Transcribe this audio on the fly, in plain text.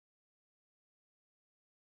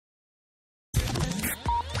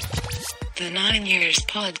The 9 Years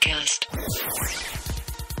Podcast.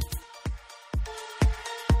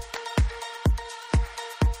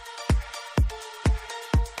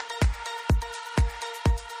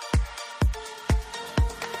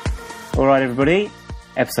 All right, everybody.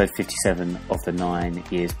 Episode 57 of the 9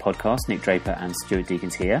 Years Podcast. Nick Draper and Stuart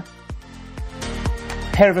Deacons here.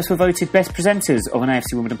 A pair of us were voted best presenters of an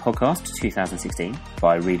AFC Wimbledon podcast 2016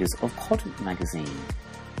 by readers of Pod magazine.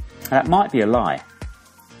 That might be a lie.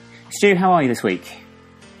 Stu, how are you this week?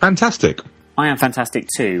 Fantastic. I am fantastic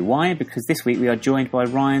too. Why? Because this week we are joined by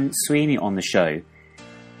Ryan Sweeney on the show.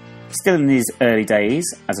 Still in his early days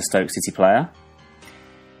as a Stoke City player.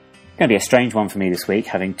 Going to be a strange one for me this week,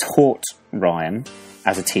 having taught Ryan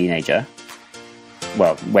as a teenager.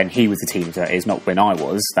 Well, when he was a teenager, that is, not when I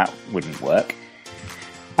was. That wouldn't work.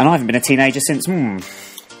 And I haven't been a teenager since,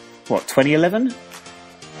 2011?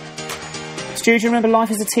 Stu, do you remember life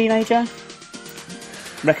as a teenager?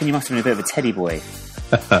 Reckon you must have been a bit of a teddy boy.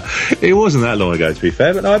 It wasn't that long ago, to be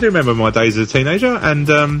fair, but no, I do remember my days as a teenager, and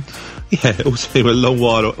it all seemed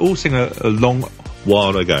a long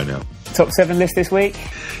while ago now. Top 7 list this week?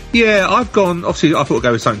 Yeah, I've gone. Obviously, I thought I'd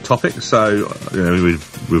go with something topic. So,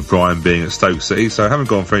 with Brian being at Stoke City, so I haven't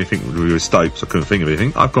gone for anything with Stoke. So I couldn't think of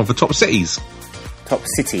anything. I've gone for top cities. Top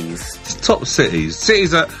cities. Top cities.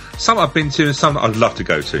 Cities that some I've been to and some that I'd love to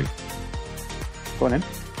go to. Go on then.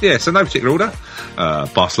 Yeah, so no particular order.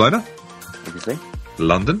 Barcelona. Obviously.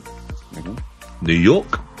 London. Mm-hmm. New York.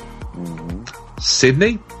 Mm-hmm.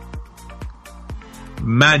 Sydney.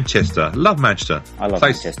 Manchester. Love Manchester. I love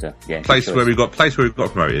Manchester. Yeah. Place where we got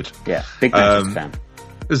promoted. Yeah. Big Manchester fan.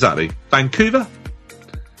 Exactly. Vancouver.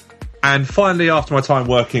 And finally, after my time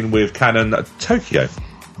working with Canon, Tokyo.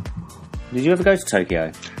 Did you ever go to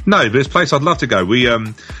Tokyo? No, but it's a place I'd love to go. We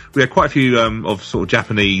had quite a few of sort of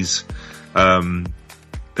Japanese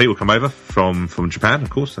people come over from Japan, of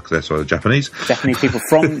course, because they're sort of Japanese. Japanese people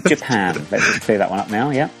from Japan. Let's just clear that one up now,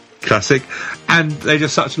 yeah. Classic. And they're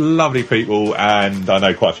just such lovely people, and I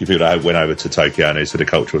know quite a few people that went over to Tokyo and they said the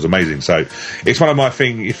culture was amazing. So it's one of my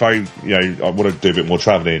things. If I want to do a bit more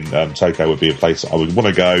travelling, Tokyo would be a place I would want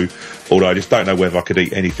to go, although I just don't know whether I could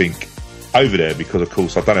eat anything over there, because of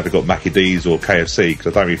course I don't know if they've got Mackie D's or KFC, because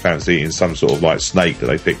I don't really fancy eating some sort of like snake that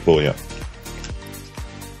they pick for you.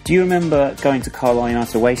 Do you remember going to Carlisle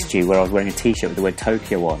United away, Stu, where I was wearing a t-shirt with the word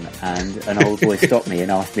Tokyo on, and an old boy stopped me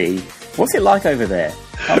and asked me, what's it like over there?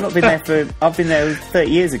 I've been there 30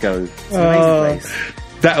 years ago. It's an amazing place.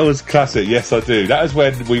 That was classic, yes I do. That was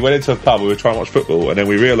when we went into a pub, we were trying to watch football, and then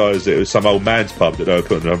we realised it was some old man's pub that they were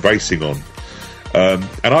putting a racing on. And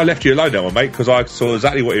I left you alone, that one, mate, because I saw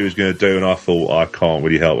exactly what he was going to do, and I thought, I can't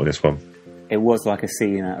really help on this one. It was like a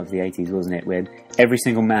scene out of the 80s, wasn't it? When every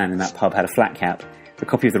single man in that pub had a flat cap, a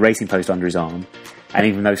copy of the Racing Post under his arm, and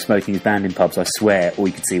even though smoking is banned in pubs, I swear all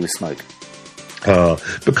you could see was smoke.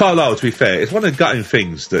 But Carlisle, to be fair, it's one of the gutting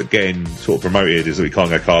things that getting sort of promoted is that we can't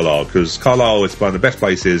go Carlisle, because Carlisle is one of the best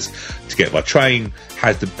places to get by train,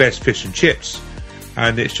 has the best fish and chips,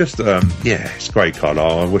 and it's just, it's great,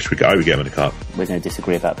 Carlisle. I wish we could get them in the cup. We're going to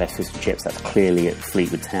disagree about best fish and chips. That's clearly at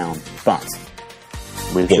Fleetwood Town, but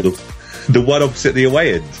the one opposite the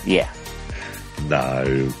away end? Yeah.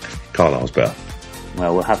 No, Carlisle's better.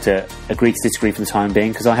 Well, we'll have to agree to disagree for the time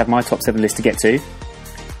being, because I have my top 7 list to get to.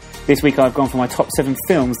 This week I've gone for my top 7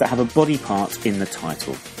 films that have a body part in the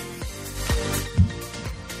title.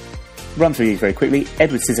 Run through these very quickly.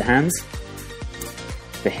 Edward Scissorhands,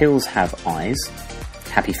 The Hills Have Eyes,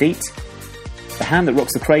 Happy Feet, The Hand That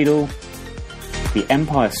Rocks the Cradle, The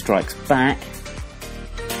Empire Strikes Back,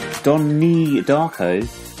 Donnie Darko, and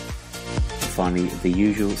finally The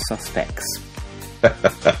Usual Suspects. I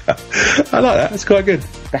like that, it's quite good.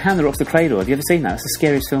 The Hand That Rocks the Cradle, have you ever seen that? That's the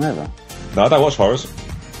scariest film ever. No, I don't watch horrors.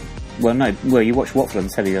 Well, no. Well, you watched Watford on the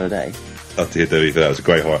telly the other day. Oh dear, that was a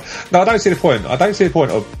great horror. No, I don't see the point. I don't see the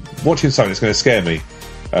point of watching something that's going to scare me,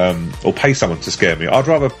 or pay someone to scare me. I'd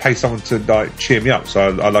rather pay someone to cheer me up.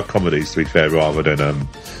 So I love comedies, to be fair, rather than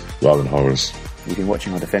horrors. You've been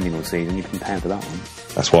watching or defending all season. You've been paying for that one.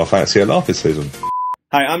 That's why I fancy a laugh this season.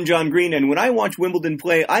 Hi, I'm John Green, and when I watch Wimbledon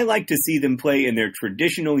play, I like to see them play in their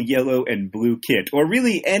traditional yellow and blue kit, or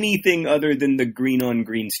really anything other than the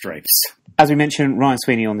green-on-green stripes. As we mentioned, Ryan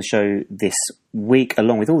Sweeney on the show this week,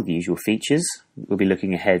 along with all the usual features. We'll be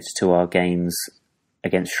looking ahead to our games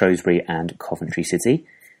against Shrewsbury and Coventry City.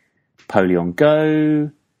 Poli on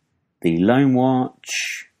Go, the Loan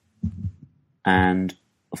Watch, and,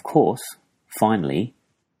 of course, finally,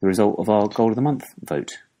 the result of our Goal of the Month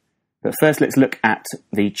vote. But first, let's look at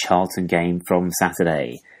the Charlton game from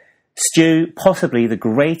Saturday. Stu, possibly the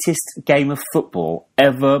greatest game of football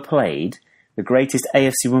ever played, the greatest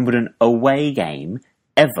AFC Wimbledon away game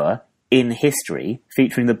ever in history,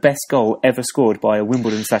 featuring the best goal ever scored by a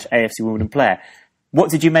Wimbledon/AFC Wimbledon player.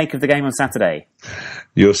 What did you make of the game on Saturday?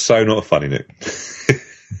 You're so not funny, Nick.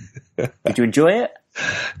 Did you enjoy it?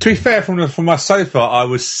 To be fair, from my sofa, I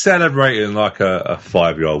was celebrating like a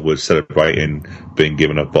 5-year-old was celebrating being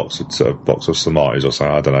given a box of Smarties or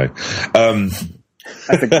something. I don't know.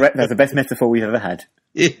 That's the best metaphor we've ever had.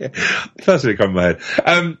 Yeah, first thing that came to my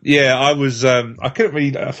head. Yeah, I was. I couldn't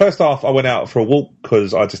really. First half, I went out for a walk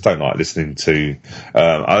because I just don't like listening to.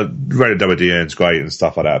 I read a WDN, it's great and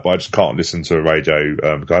stuff like that, but I just can't listen to a radio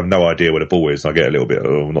because I have no idea where the ball is, and I get a little bit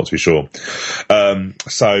not too sure.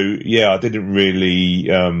 So yeah, I didn't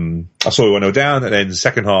really. I saw it when I was down, and then the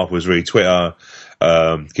second half was really Twitter.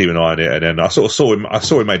 Keep an eye on it, and then I sort of saw him. I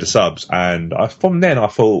saw him made the subs, and from then I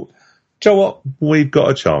thought, do you know what? We've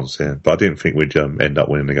got a chance here, but I didn't think we'd end up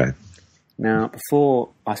winning the game. Now, before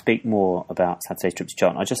I speak more about Saturday's trip to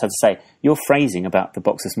Charlton, I just had to say, your phrasing about the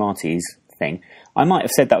box of Smarties thing, I might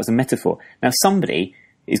have said that was a metaphor. Now, somebody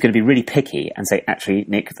is going to be really picky and say, actually,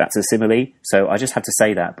 Nick, that's a simile. So I just have to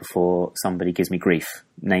say that before somebody gives me grief,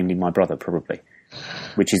 namely my brother, probably,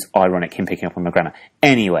 which is ironic, him picking up on my grammar.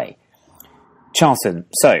 Anyway, Charlton.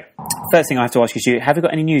 So, first thing I have to ask you, have you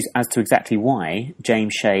got any news as to exactly why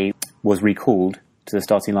James Shea was recalled to the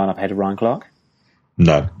starting lineup ahead of Ryan Clark?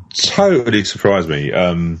 No, totally surprised me.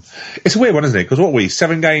 It's a weird one, isn't it? Because we were in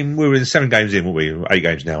 7 games in, weren't we? 8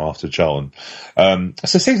 games now after Charlton. So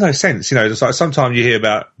it seems no sense. You know, it's like sometimes you hear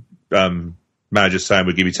about managers saying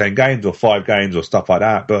we'll give you 10 games or 5 games or stuff like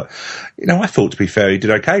that. But, you know, I thought, to be fair, he did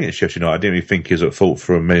okay against Sheffield United. I didn't really think he was at fault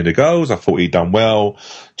for many of the goals. I thought he'd done well.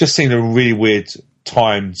 Just seemed a really weird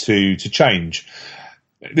time to change.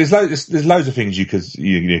 There's loads of things you could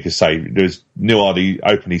say. There's Neil Hardy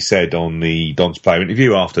openly said on the Don's player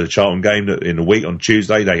interview after the Charlton game that in the week on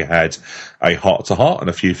Tuesday they had a heart-to-heart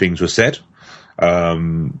and a few things were said.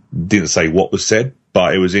 Didn't say what was said,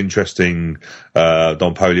 but it was interesting.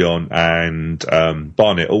 Don Polion and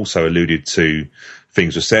Barnett also alluded to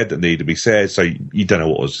things were said that needed to be said. So you don't know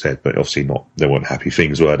what was said, but obviously not. They weren't happy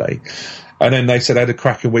things, were they? And then they said they had a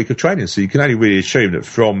cracking week of training. So you can only really assume that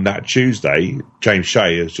from that Tuesday, James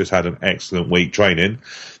Shea has just had an excellent week training,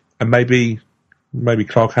 and maybe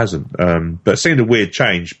Clark hasn't. But it seemed a weird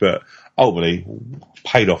change, but ultimately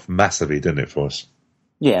paid off massively, didn't it, for us?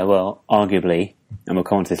 Yeah, well, arguably, and we'll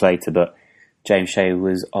come on to this later, but James Shea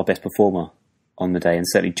was our best performer on the day and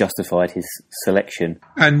certainly justified his selection.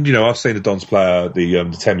 And, you know, I've seen the Don's player,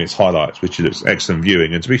 the 10 minutes highlights, which looks excellent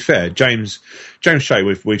viewing. And to be fair, James Shea,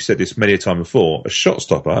 we've said this many a time before, a shot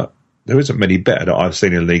stopper, there isn't many better that I've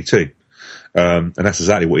seen in League Two. And that's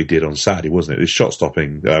exactly what he did on Saturday, wasn't it? His shot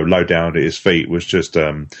stopping, low down at his feet was just,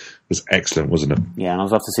 was excellent, wasn't it? Yeah, and I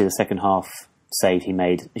was off to see the second half save he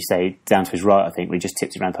made, you say, down to his right, I think, where he just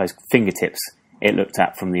tipped it around the post. Fingertips, it looked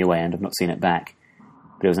at from the away end. I've not seen it back.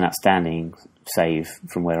 But it was an outstanding save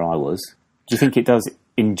from where I was. Do you think it does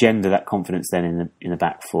engender that confidence then in the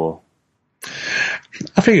back four?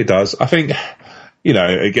 I think it does. I think, you know,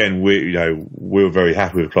 again, we were very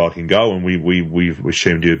happy with Clark in goal, and we've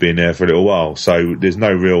assumed he would be in there for a little while. So there's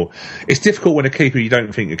no real. It's difficult when a keeper, you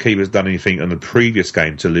don't think a keeper's done anything on the previous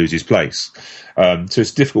game to lose his place. So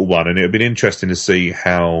it's a difficult one, and it would be interesting to see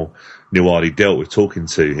how Neil Hardy dealt with talking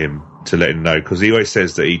to him to let him know, because he always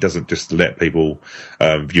says that he doesn't just let people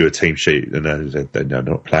view a team sheet and they're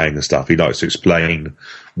not playing and stuff. He likes to explain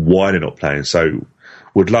why they're not playing. So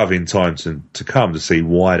would love in time to come to see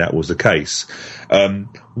why that was the case.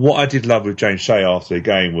 What I did love with James Shea after the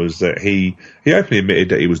game was that he openly admitted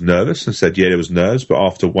that he was nervous and said, yeah, there was nerves, but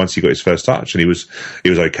once he got his first touch and he was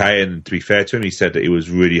okay. And to be fair to him, he said that he was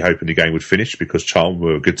really hoping the game would finish because Charlton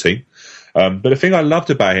were a good team. But the thing I loved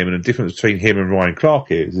about him, and the difference between him and Ryan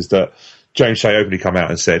Clark is that James Shea openly come out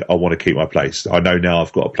and said, I want to keep my place. I know now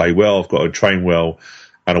I've got to play well, I've got to train well,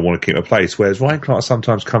 and I want to keep my place. Whereas Ryan Clark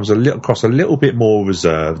sometimes comes across a little bit more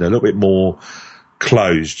reserved, a little bit more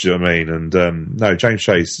closed, do you know what I mean? And no, James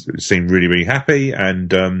Shea seemed really, really happy,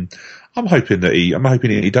 and I'm hoping that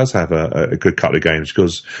he does have a good couple of games,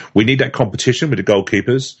 because we need that competition with the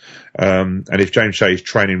goalkeepers. And if James Shea is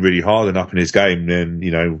training really hard and up in his game, then,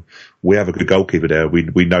 you know, we have a good goalkeeper there.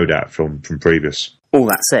 We know that from previous. All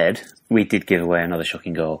that said, we did give away another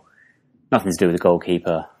shocking goal. Nothing to do with the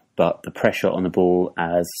goalkeeper, but the pressure on the ball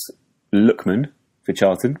as Lookman for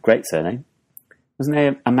Charlton. Great surname. Wasn't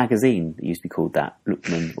there a magazine that used to be called that?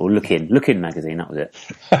 Lookman, or Look In magazine, that was it.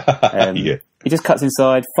 Yeah. He just cuts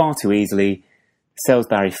inside far too easily, sells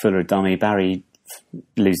Barry Fuller a dummy. Barry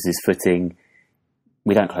loses his footing.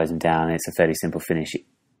 We don't close him down. It's a fairly simple finish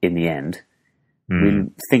in the end. We were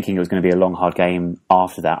thinking it was going to be a long, hard game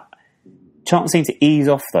after that. Charlton seemed to ease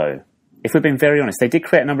off, though, if we're being very honest, they did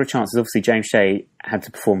create a number of chances. Obviously, James Shea had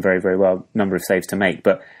to perform very, very well, number of saves to make.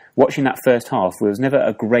 But watching that first half, there was never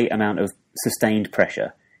a great amount of sustained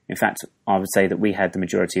pressure. In fact, I would say that we had the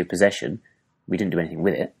majority of possession. We didn't do anything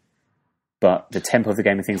with it. But the tempo of the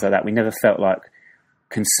game and things like that, we never felt like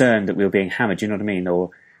concerned that we were being hammered, do you know what I mean? Or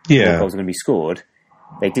more goals were going to be scored.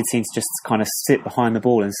 They did seem to just kind of sit behind the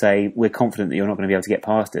ball and say, we're confident that you're not going to be able to get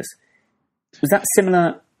past us. Was that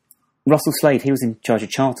similar? Russell Slade, he was in charge of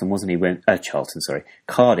Charlton, wasn't he?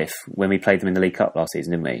 Cardiff, when we played them in the League Cup last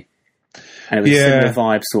season, didn't we? And it was a similar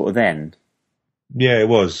vibe sort of then. Yeah, it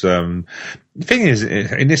was. The thing is,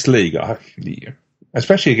 in this league,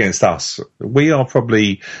 especially against us, we are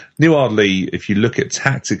probably... Neil Ardley, if you look at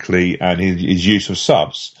tactically and his use of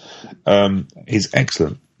subs, he's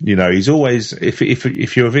excellent. You know, he's always... If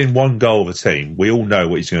you're within one goal of a team, we all know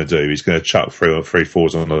what he's going to do. He's going to chuck three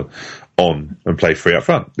fours on and play three up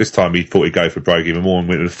front. This time he thought he'd go for broke even more and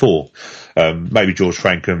went with 4. Maybe George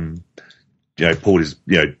Frankham, Paul is,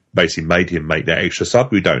 basically made him make that extra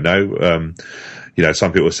sub. We don't know.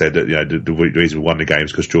 Some people said that the reason we won the game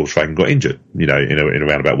is because George Frankham got injured. In a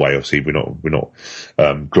roundabout way. Obviously, we're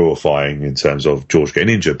not glorifying in terms of George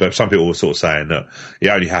getting injured, but some people were sort of saying that it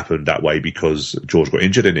only happened that way because George got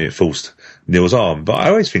injured and it forced Neil's arm. But I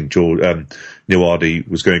always think Neil Ardley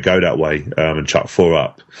was going to go that way and chuck 4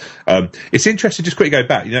 up. It's interesting. Just quickly go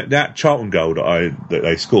back. That Charlton goal that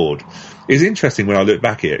they scored is interesting when I look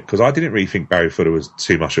back at it, because I didn't really think Barry Fuller was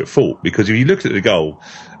too much at fault, because if you looked at the goal.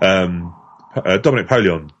 Dominic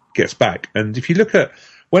Polion gets back, and if you look at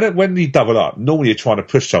when you double up, normally you're trying to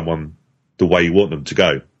push someone the way you want them to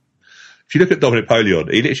go. If you look at Dominic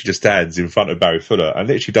Polion, he literally just stands in front of Barry Fuller and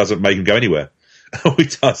literally doesn't make him go anywhere. All he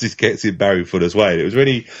does is gets in Barry Fuller's way. And it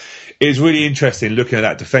was really interesting looking at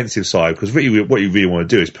that defensive side, because really what you really want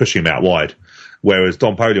to do is push him out wide. Whereas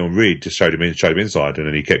Don Polion Reed just showed him inside, and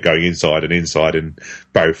then he kept going inside, and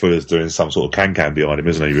Barry Fuller's doing some sort of can-can behind him,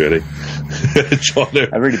 isn't he, really?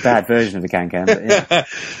 A really bad version of the can-can, but yeah.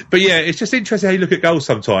 But yeah, it's just interesting how you look at goals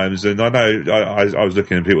sometimes, and I know I was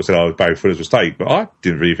looking and people said, it was Barry Fuller's mistake, but I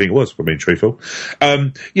didn't really think it was, if I'm being truthful.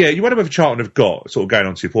 You wonder whether Charlton have got, sort of going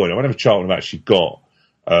on to your point, I wonder if Charlton have actually got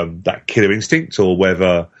that killer instinct, or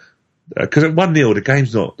whether... Because at 1-0,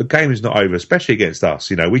 the game is not over, especially against us.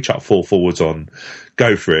 We chuck 4 forwards on,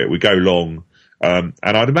 go for it, we go long, and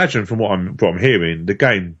I'd imagine from what I'm hearing, the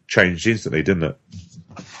game changed instantly, didn't it?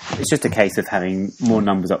 It's just a case of having more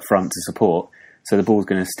numbers up front to support, so the ball's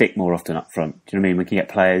going to stick more often up front. Do you know what I mean? We can get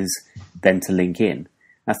players then to link in.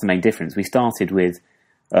 That's the main difference. We started with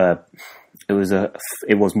it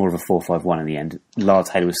was more of a 4-5-1 in the end. Lard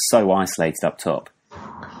Taylor was so isolated up top.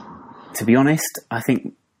 To be honest, I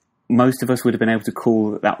think most of us would have been able to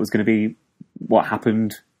call that was going to be what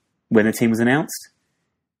happened when the team was announced.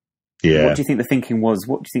 Yeah. What do you think the thinking was?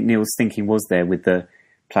 What do you think Neil's thinking was there with the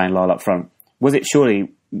playing Lyle up front? Was he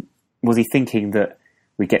thinking that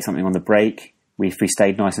we'd get something on the break if we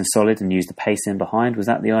stayed nice and solid and used the pace in behind? Was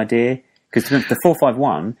that the idea? Because the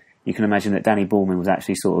 4-5-1, you can imagine that Dannie Bulman was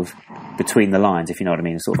actually sort of between the lines, if you know what I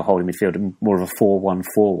mean, sort of a holding midfield, more of a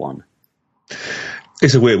 4-1-4-1.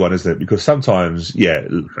 It's a weird one, isn't it? Because sometimes,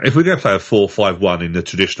 if we're going to play a 4-5-1 in the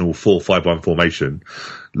traditional 4-5-1 formation,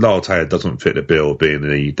 Lyle Taylor doesn't fit the bill of being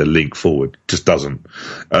the link forward. Just doesn't.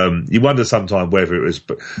 You wonder sometimes whether it was...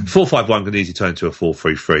 4-5-1 can easily turn to a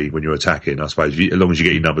 4-3-3 when you're attacking, I suppose, as long as you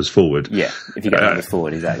get your numbers forward. Yeah, if you get numbers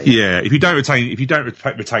forward, exactly. Yeah, if you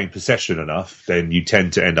don't retain possession enough, then you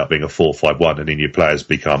tend to end up being a 4-5-1, and then your players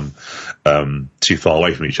become too far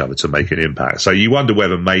away from each other to make an impact. So you wonder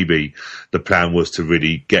whether maybe the plan was to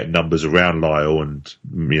really get numbers around Lyle, and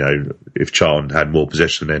if Charlton had more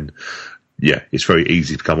possession, then it's very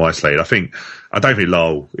easy to become isolated. I don't think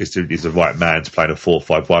Lyle is the right man to play in a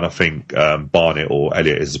 4-5-1. I think Barnett or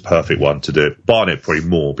Elliott is the perfect one to do it. Barnett probably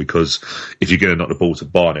more, because if you're going to knock the ball to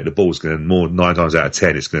Barnett, the ball's going to 9 times out of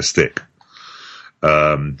 10 it's going to stick.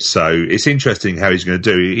 So it's interesting how he's going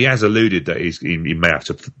to do. He has alluded that he may have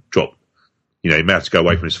to drop. He may have to go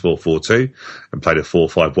away from his 4-4-2 and play the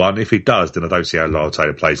 4-5-1. If he does, then I don't see how Lyle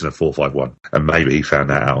Taylor plays in a 4-5-1. And maybe he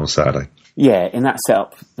found that out on Saturday. Yeah, in that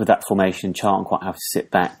setup with that formation, Charlton quite have to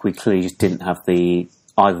sit back. We clearly just didn't have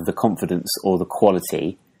either the confidence or the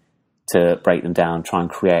quality to break them down, try and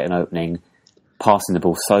create an opening, passing the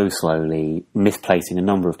ball so slowly, misplacing a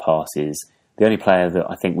number of passes. The only player that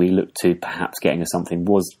I think we looked to perhaps getting us something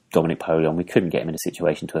was Dominic Polion. We couldn't get him in a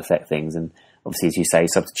situation to affect things, and obviously, as you say,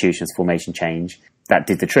 substitutions, formation change, that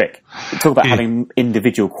did the trick. We talk about having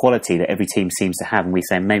individual quality that every team seems to have, and we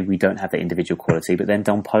say maybe we don't have that individual quality, but then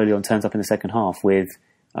Don Polion turns up in the second half with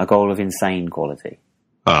a goal of insane quality.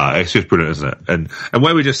 It's just brilliant, isn't it? And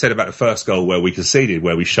where we just said about the first goal where we conceded,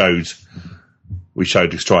 where we showed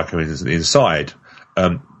the striker inside,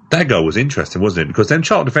 that goal was interesting, wasn't it? Because then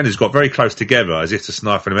Charlton defenders got very close together as if to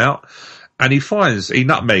snipe him out. And he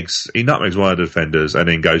nutmegs one of the defenders and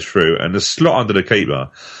then goes through, and the slot under the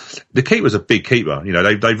keeper's a big keeper. You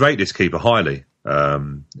know, they rate this keeper highly,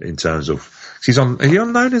 in terms of, is he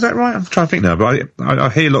on loan? Is that right? I'm trying to think now, but I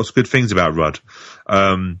hear lots of good things about Rudd.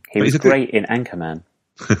 He was great in Anchorman.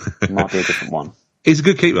 Might be a different one. He's a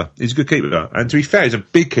good keeper. And to be fair, he's a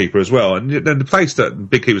big keeper as well. And then the place that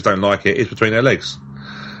big keepers don't like it is between their legs.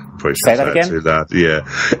 Say that again? Yeah.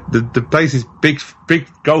 The place is big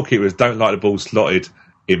goalkeepers don't like the ball slotted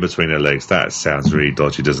in between their legs. That sounds really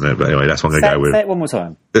dodgy, doesn't it? But anyway, that's what I'm going to go with. Say it one more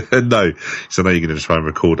time. No. So now you're going to try and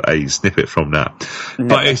record a snippet from that. No.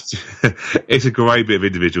 But it's a great bit of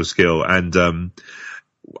individual skill. And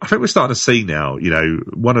I think we're starting to see now, you know,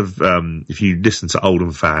 one of, if you listen to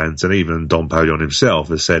Oldham fans and even Don Polion himself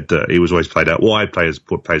has said that he was always played out wide, plays a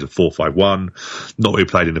 4-5-1, not really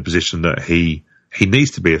played in a position that he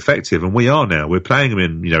needs to be effective, and we are now. We're playing him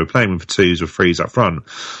in, you know, we're playing him for 2s or 3s up front,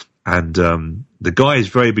 and the guy is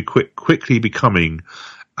quickly becoming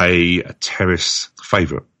a terrace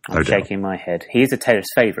favourite. I'm shaking my head. He is a terrace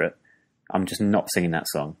favourite. I'm just not singing that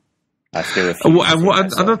song. I still refuse.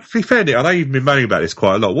 And to be fair, Nick, I know you've been moaning about this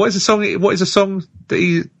quite a lot. What is the song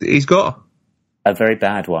that he's got? A very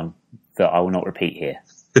bad one that I will not repeat here.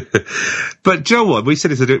 But Joe, what we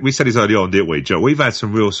said this early on, didn't we, Joe? We've had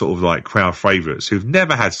some real sort of like crowd favourites who've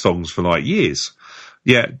never had songs for like years.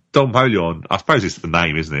 Yeah, Don Polion, I suppose it's the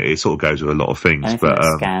name, isn't it? It sort of goes with a lot of things. Anything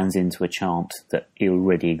that scans into a chant that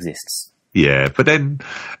already exists. Yeah, but then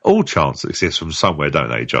all chants exist from somewhere, don't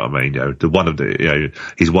they? Do you know what I mean? You know,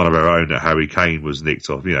 he's one of our own that Harry Kane was nicked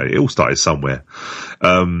off. You know, it all started somewhere.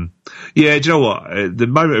 Yeah, do you know what? The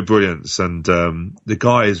moment of brilliance, and the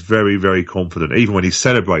guy is very, very confident. Even when he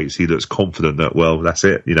celebrates, he looks confident that, well, that's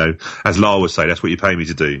it. You know, as Lara would say, that's what you pay me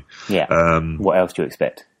to do. Yeah. What else do you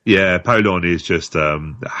expect? Yeah, Polion is just a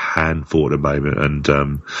handful at the moment,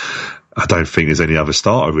 and I don't think there's any other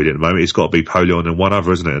starter really at the moment. It's got to be Polion and one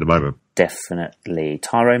other, isn't it, at the moment? Definitely.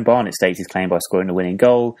 Tyrone Barnett staked his claim by scoring the winning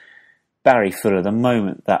goal. Barry Fuller, the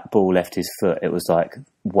moment that ball left his foot, it was like,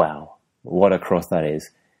 wow, what a cross that is.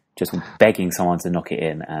 Just begging someone to knock it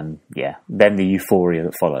in, and yeah, then the euphoria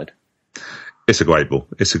that followed. It's a great ball.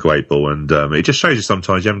 And it just shows you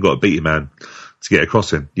sometimes you haven't got to beat a man to get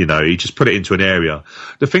across him. You know, you just put it into an area.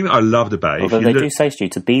 The thing that I loved about it... Although they do say to you,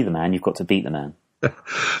 to be the man, you've got to beat the man.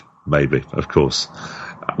 Maybe, of course.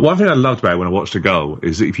 One thing I loved about it when I watched the goal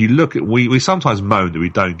is that if you look at... We sometimes moan that we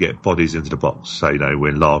don't get bodies into the box. So, you know,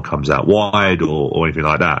 when Lara comes out wide or anything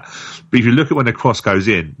like that. But if you look at when the cross goes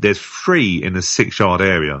in, there's 3 in the 6-yard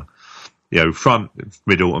area. You know, front,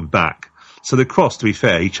 middle and back. So the cross, to be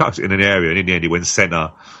fair, he chucks it in an area, and in the end he went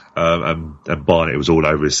centre, and Barnett was all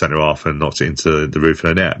over his centre half and knocked it into the roof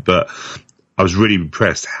of the net. But I was really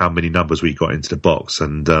impressed how many numbers we got into the box,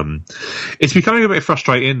 and it's becoming a bit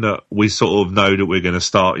frustrating that we sort of know that we're going to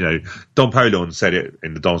start. You know, Don Polion said it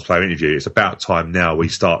in the Don's Player interview. It's about time now we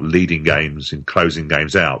start leading games and closing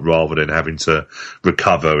games out rather than having to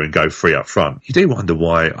recover and go 3 up front. You do wonder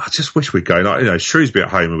why. I just wish we'd go like, you know, Shrewsbury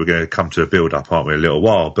at home, and we're going to come to a build up, aren't we, in a little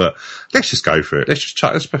while? But let's just go for it. Let's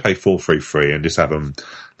play 4-3-3 and just have them.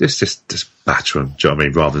 Let's just batter them, do you know what I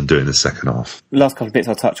mean, rather than doing the second half. Last couple of bits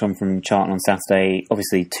I'll touch on from Charlton on Saturday.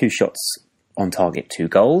 Obviously, 2 shots on target, 2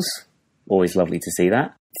 goals. Always lovely to see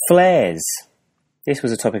that. Flares. This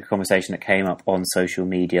was a topic of conversation that came up on social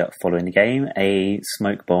media following the game. A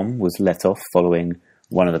smoke bomb was let off following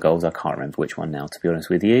one of the goals. I can't remember which one now, to be honest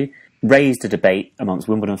with you. Raised a debate amongst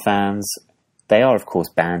Wimbledon fans. They are, of course,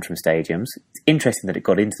 banned from stadiums. It's interesting that it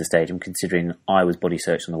got into the stadium, considering I was body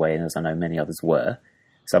searched on the way in, as I know many others were.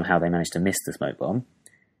 Somehow they managed to miss the smoke bomb.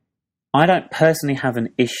 I don't personally have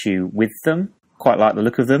an issue with them, quite like the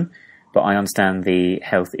look of them, but I understand the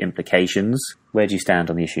health implications. Where do you stand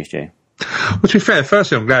on the issue, Stu? Well, to be fair,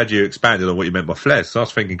 firstly, I'm glad you expanded on what you meant by flares. So I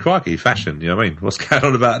was thinking, crikey, fashion, you know what I mean? What's going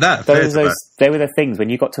on about that? They were the things, when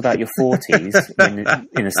you got to about your 40s, in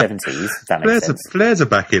the 70s, if that makes sense. Flares are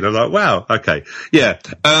back in. I'm like, wow, okay. Yeah,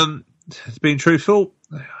 being truthful...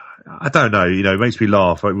 I don't know, you know, it makes me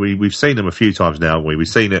laugh. We've seen them a few times now, haven't we? We've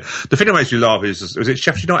seen it. The thing that makes me laugh is it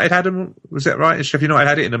Sheffield United had them? Was that right? Sheffield United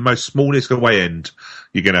had it in the most smallest away end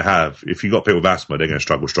you're going to have. If you've got people with asthma, they're going to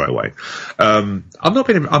struggle straight away.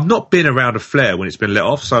 I've not been around a flare when it's been let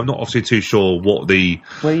off, so I'm not obviously too sure what the...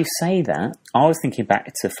 Well, you say that. I was thinking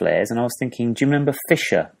back to flares, and I was thinking, do you remember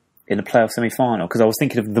Fisher in the playoff semi-final? Because I was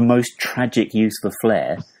thinking of the most tragic use of a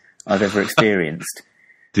flare I've ever experienced.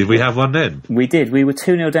 Did we have one then? We did. We were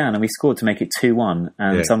 2-0 down and we scored to make it 2-1.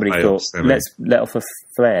 And somebody thought, let's let off a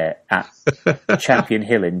flare at Champion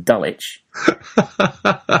Hill in Dulwich. To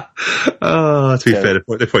be fair,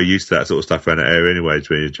 they're probably used to that sort of stuff around that area anyway,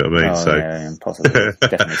 do you know what I mean? Yeah, possibly.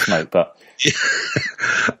 Definitely smoke, but...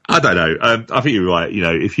 I don't know. I think you're right. You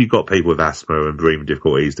know, if you've got people with asthma and breathing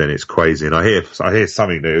difficulties, then it's crazy. And I hear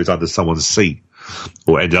something that was under someone's seat,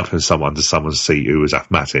 or ended up under someone's seat who was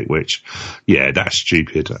asthmatic, which, yeah, that's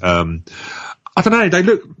stupid. I don't know. They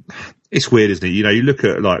look. It's weird, isn't it? You know, you look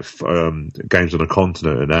at like games on a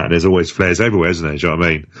continent and that, and there's always flares everywhere, isn't there? Do you know what I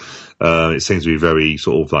mean? It seems to be very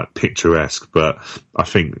sort of like picturesque, but I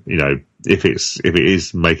think, you know, if it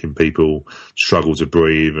is making people struggle to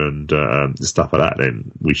breathe and stuff like that,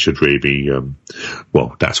 then we should really be.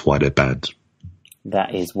 Well, that's why they're banned.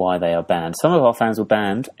 That is why they are banned. Some of our fans were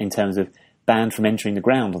banned in terms of banned from entering the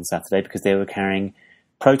ground on Saturday because they were carrying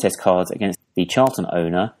protest cards against the Charlton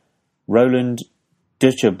owner, Roland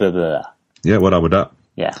Duchabubba. Yeah, what up with that?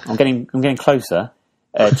 Yeah, I'm getting closer.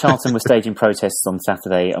 Charlton were staging protests on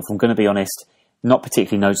Saturday. If I'm going to be honest, not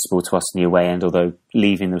particularly noticeable to us in the away end, although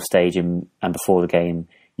leaving the stage and before the game,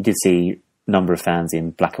 you did see a number of fans in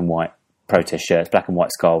black and white protest shirts, black and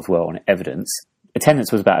white scarves were on evidence.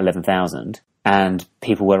 Attendance was about 11,000, and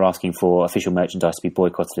people were asking for official merchandise to be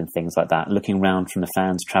boycotted and things like that. Looking around from the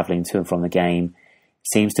fans travelling to and from the game,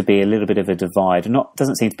 seems to be a little bit of a divide.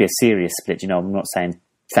 Doesn't seem to be a serious split. You know, I'm not saying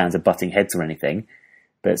fans are butting heads or anything,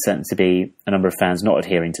 but it seems to be a number of fans not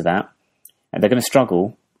adhering to that. And they're going to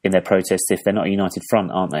struggle in their protests if they're not a united front,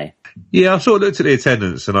 aren't they? Yeah, I sort of looked at the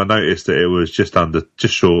attendance and I noticed that it was just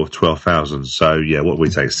short of 12,000. So, yeah, what we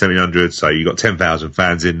take, 700. So you got 10,000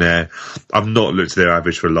 fans in there. I've not looked at their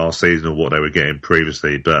average for last season or what they were getting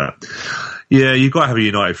previously, but yeah, you've got to have a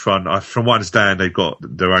united front. From what I understand, they've got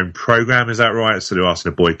their own programme, is that right? So they're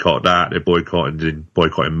asking to boycott that. They're boycotting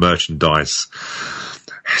merchandise.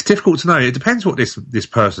 It's difficult to know. It depends what this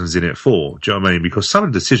person's in it for. Do you know what I mean? Because some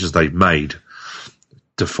of the decisions they've made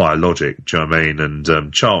defy logic. Do you know what I mean?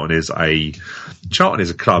 And Charlton is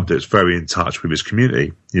a club that's very in touch with its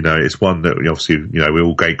community. You know, it's one that obviously, you know, we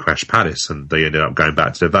all gate crashed Palace and they ended up going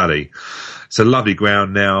back to the Valley. It's a lovely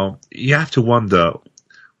ground now. You have to wonder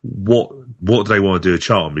what do they want to do at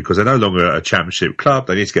Charlton, because they're no longer a championship club.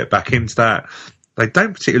 They need to get back into that. They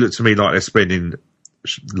don't particularly look to me like they're spending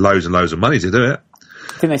loads and loads of money to do it.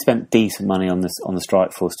 I think they spent decent money on the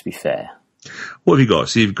strike force, to be fair. What have you got?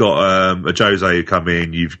 So you've got a Jose who come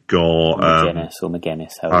in. You've got McGuinness.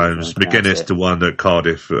 McGuinness, the one that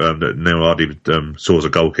Cardiff, that Neil Hardy saw as a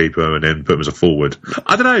goalkeeper and then put him as a forward.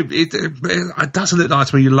 I don't know. It doesn't look like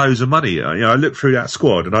to me loads of money. You know, I look through that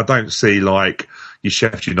squad and I don't see like your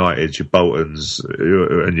Sheffield United, your Boltons,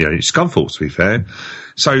 and your Scunthorpe, to be fair.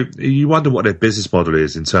 So you wonder what their business model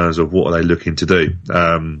is in terms of what are they looking to do.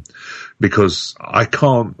 Because I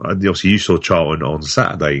can't. Obviously, you saw Charlton on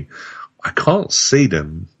Saturday. I can't see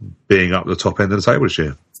them being up the top end of the table this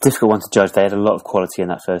year. It's a difficult one to judge. They had a lot of quality in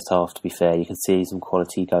that first half, to be fair. You can see some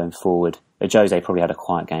quality going forward. Jose probably had a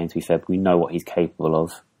quiet game, to be fair, but we know what he's capable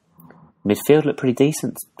of. Midfield looked pretty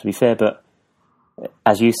decent, to be fair, but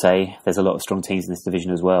as you say, there's a lot of strong teams in this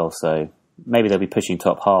division as well, so maybe they'll be pushing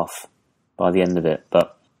top half by the end of it.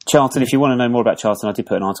 But Charlton, if you want to know more about Charlton, I did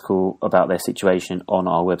put an article about their situation on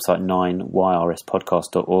our website,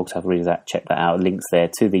 9yrspodcast.org. So have a read of that, check that out. Links there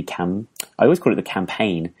to the I always call it the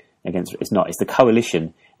campaign against, it's the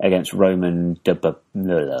coalition against Roman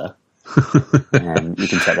Adebayo. And you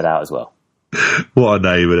can check that out as well. What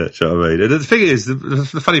a name, isn't it? You know what I mean? And the thing is,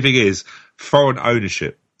 the funny thing is, foreign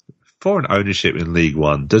ownership in League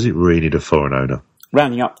One, does it really need a foreign owner?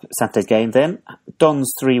 Rounding up Saturday's game then,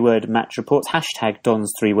 Don's 3-word match reports, hashtag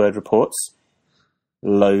Don's 3-word reports.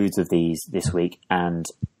 Loads of these this week, and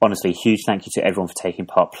honestly, huge thank you to everyone for taking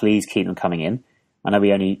part. Please keep them coming in. I know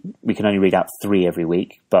we can only read out 3 every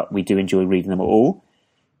week, but we do enjoy reading them all.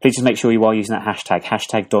 Please just make sure you are using that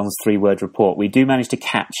hashtag Don's 3-word report. We do manage to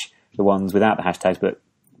catch the ones without the hashtags, but,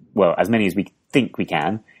 well, as many as we think we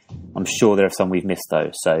can. I'm sure there are some we've missed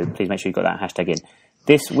though, so please make sure you've got that hashtag in.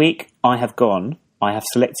 This week, I have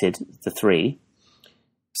selected the 3,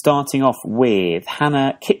 starting off with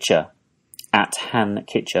Hannah Kitcher, at Han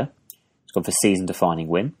Kitcher. It's gone for season-defining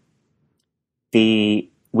win. The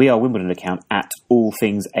We Are Wimbledon account, at All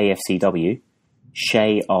Things AFCW,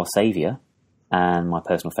 Shay Our Saviour, and my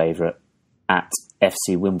personal favourite, at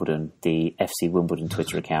FC Wimbledon, the FC Wimbledon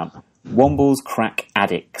Twitter account, Wombles Crack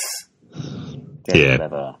Addicts. Very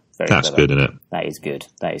clever. That's clever. Good, isn't it? That is good.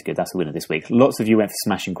 That's the winner this week. Lots of you went for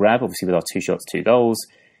smash and grab, obviously with our 2 shots, 2 goals.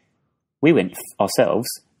 We went ourselves,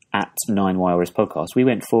 at 9YRS Podcast, we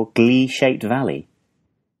went for Glee-Shaped Valley.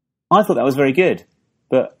 I thought that was very good.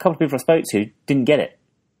 but a couple of people I spoke to didn't get it.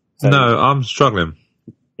 So no, I'm struggling.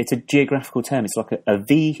 It's a geographical term. It's like a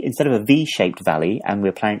V, instead of a V-shaped valley, and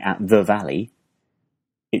we're playing at the valley,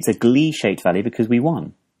 it's a Glee-shaped valley because we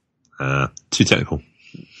won. Too technical.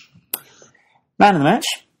 Man of the match.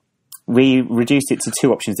 We reduced it to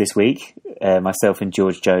 2 options this week. Myself and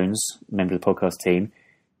George Jones, member of the podcast team,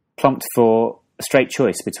 plumped for a straight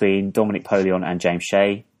choice between Dominic Polion and James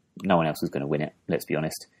Shea. No one else was going to win it, let's be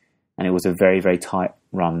honest. And it was a very, very tight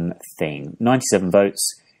run thing. 97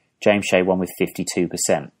 votes. James Shea won with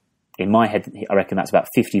 52%. In my head, I reckon that's about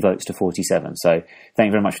 50 votes to 47. So thank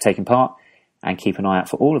you very much for taking part, and keep an eye out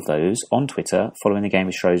for all of those on Twitter following the game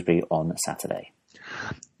with Shrewsbury on Saturday.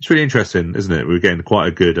 It's really interesting, isn't it? We're getting quite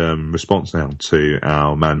a good response now to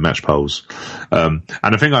our man match polls. And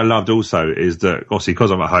the thing I loved also is that, obviously,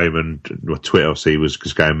 because I'm at home and Twitter obviously was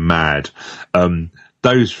just going mad,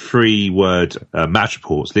 those 3-word match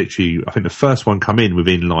reports, literally, I think the first one come in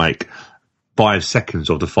within like 5 seconds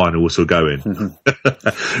of the final whistle going.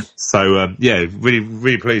 So, really,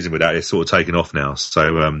 really pleasing with that. It's sort of taken off now.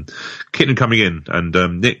 So, Kitten coming in,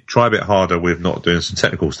 and Nick, try a bit harder with not doing some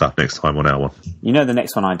technical stuff next time on our one. You know, the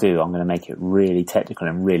next one I do, I'm going to make it really technical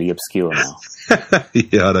and really obscure now.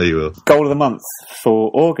 Yeah, I know you will. Goal of the month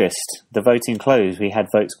for August. The voting closed. We had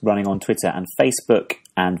votes running on Twitter and Facebook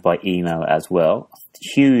and by email as well.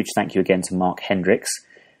 Huge thank you again to Mark Hendricks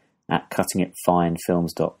at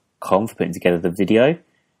cuttingitfinefilms.com for putting together the video.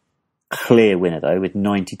 Clear winner though, with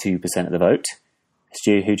 92% of the vote.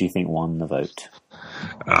 Stu, who do you think won the vote?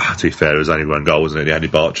 To be fair, it was only 1 goal, wasn't it? Andy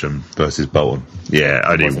Bartram versus Bolton. Yeah,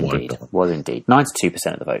 only one. Was indeed 92%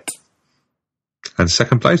 of the vote. And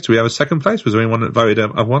second place? Do we have a second place? Was there anyone that voted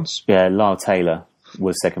at once? Yeah, Lyle Taylor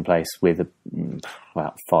was second place with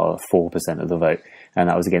about 4% of the vote, and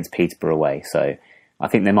that was against Peterborough away. So I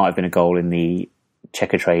think there might have been a goal in the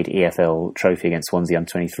Checkatrade EFL trophy against Swansea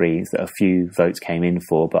under-23s that a few votes came in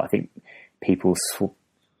for, but I think people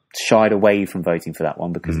shied away from voting for that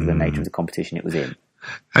one because of the nature of the competition it was in.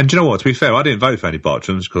 And do you know what? To be fair, I didn't vote for Andy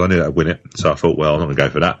Bartram's because I knew I'd win it. So I thought, well, I'm not going to go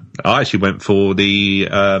for that. I actually went for the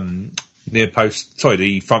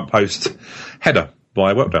the front post header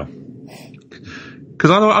by Workbell. Because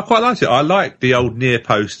I quite liked it. I like the old near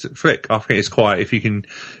post flick. I think it's quite, if you can,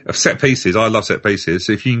 set pieces, I love set pieces.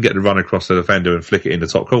 So if you can get the run across the defender and flick it in the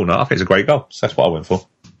top corner, I think it's a great goal. So that's what I went for.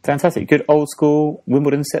 Fantastic. Good old school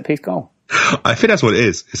Wimbledon set piece goal. I think that's what it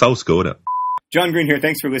is. It's old school, isn't it? John Green here.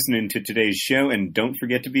 Thanks for listening to today's show, and don't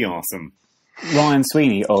forget to be awesome. Ryan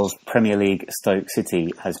Sweeney of Premier League Stoke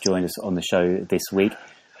City has joined us on the show this week.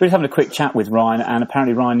 We're just having a quick chat with Ryan, and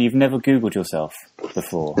apparently, Ryan, you've never Googled yourself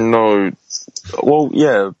before. No. Well,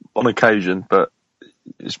 yeah, on occasion, but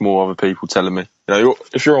it's more other people telling me. You know,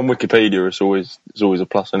 if you're on Wikipedia, it's always a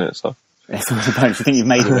plus, isn't it? So. It's always a bonus. You think you've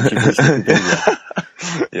made it when you've reached Wikipedia.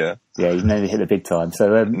 Yeah. Yeah, you've nearly hit the big time.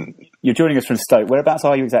 So you're joining us from Stoke. Whereabouts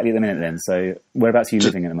are you exactly at the minute then? So whereabouts are you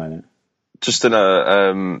living at the moment? Just in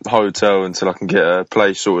a hotel until I can get a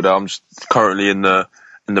place sorted out. I'm just currently in the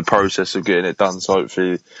process of getting it done, so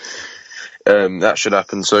hopefully that should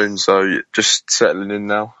happen soon. So just settling in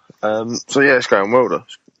now. So yeah, it's going well though.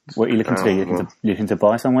 What are you looking to do? You looking to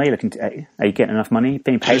buy somewhere? Are you getting enough money?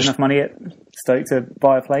 Being paid enough money at Stoke to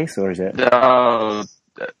buy a place, or is it? Well,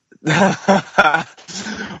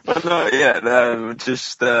 not yet.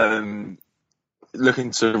 Just looking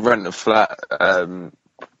to rent a flat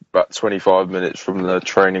about 25 minutes from the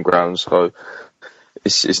training ground, so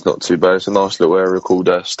it's not too bad. It's a nice little area called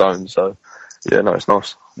Stone, so yeah, no, it's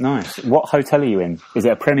nice. Nice. What hotel are you in? Is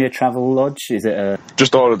it a Premier Travel Lodge? Is it a...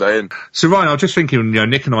 Just Holiday Inn. So Ryan, I was just thinking,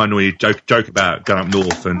 Nick and I normally joke about going up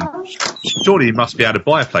north, and surely you must be able to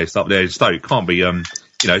buy a place up there in Stoke. Can't be, should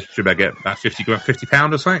be able to get about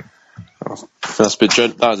 £50 or something.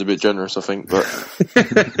 That was a bit generous, I think, but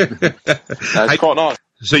it's quite nice.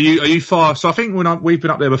 So are you far? So I think we've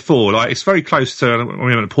been up there before. Like, it's very close to. When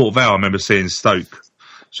we went to Port Vale, I remember seeing Stoke.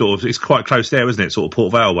 Sort of, it's quite close there, isn't it? Sort of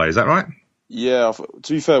Port Vale way. Is that right? Yeah.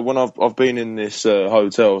 To be fair, when I've been in this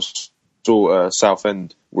hotel,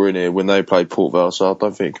 Southend were in here when they played Port Vale, so I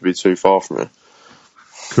don't think it could be too far from it.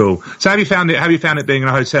 Cool. So have you found it being in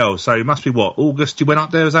a hotel? So it must be what, August? You went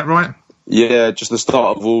up there, is that right? Yeah, just the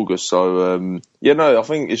start of August. So I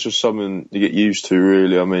think it's just something to get used to.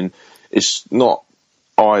 Really, I mean, it's not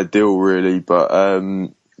ideal really, but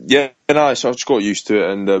so I've just got used to it,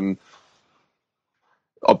 and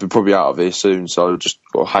I'll be probably out of here soon, so just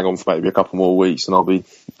got to hang on for maybe a couple more weeks and I'll be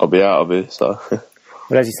out of here. So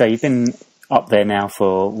well, as you say, you've been up there now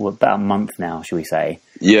for about a month now, shall we say?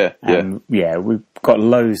 Yeah. We've got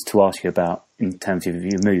loads to ask you about in terms of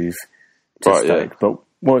your move to Stoke, but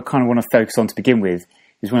what I kind of want to focus on to begin with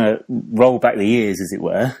just want to roll back the years, as it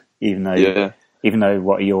were, even though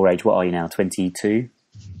what at your age, what are you now, 22?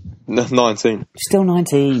 19. Still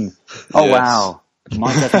 19. Oh, Yes. wow.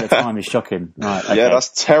 My judgment of time is shocking. Right, okay. Yeah,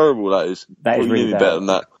 that's terrible, that is. That is really better than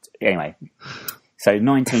that. Anyway, so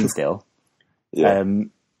 19 still. Yeah.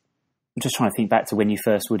 I'm just trying to think back to when you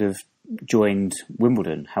first would have joined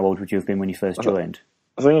Wimbledon. How old would you have been when you first joined?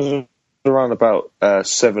 I think it was around about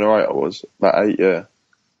 7 or 8 I was. About 8, yeah.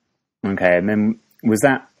 Okay, and then was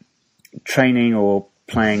that training or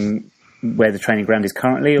playing where the training ground is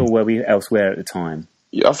currently, or were we elsewhere at the time?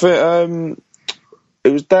 Yeah, I think it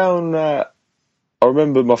was down. I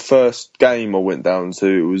remember my first game I went down to.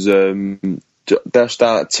 It was just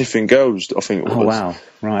down at Tiffin Girls, I think it was. Oh wow!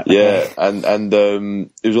 Right. Yeah, and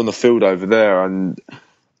it was on the field over there, and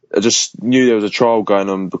I just knew there was a trial going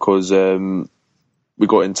on because we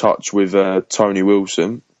got in touch with Tony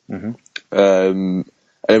Wilson, and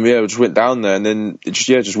we just went down there, and then it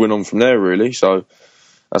just went on from there really. So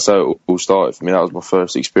that's how it all started for me. That was my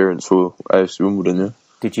first experience for AFC Wimbledon. Yeah.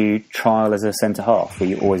 Did you trial as a centre half? Were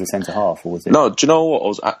you always a centre half, or was it? No, do you know what? I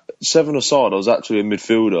was at 7-a-side. I was actually a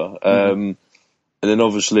midfielder, and then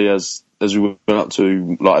obviously as we went up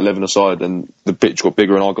to like 11-a-side, and the pitch got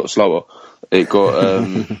bigger and I got slower, it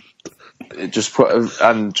got it just put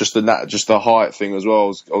and just the height thing as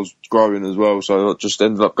well. I was growing as well, so I just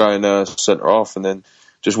ended up going centre half, and then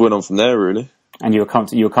just went on from there really. And you were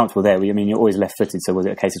comfortable there. I mean, you're always left-footed, so was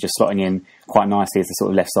it a case of just slotting in quite nicely as the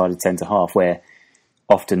sort of left-sided centre half, where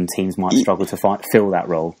often teams might struggle to fill that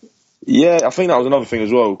role? Yeah, I think that was another thing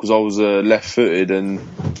as well, because I was left-footed, and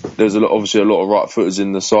there's obviously a lot of right-footers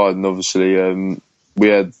in the side, and obviously we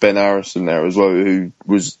had Ben Harrison there as well, who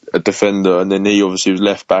was a defender, and then he obviously was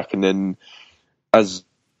left-back, and then as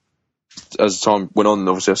time went on,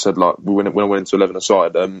 obviously I said, like, when I went into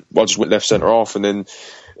 11-a-side, I just went left centre-half, and then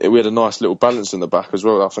we had a nice little balance in the back as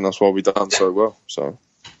well. I think that's why we done so well. So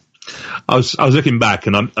I was looking back,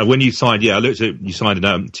 and when you signed, I looked at you signed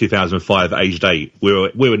in 2005, aged 8. We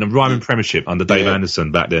were in the Ryman Premiership under Dave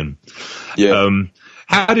Anderson back then. Yeah.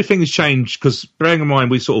 How did things change? Because bearing in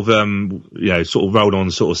mind, we sort of rolled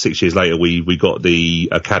on. Sort of 6 years later, we got the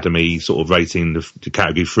academy sort of rating to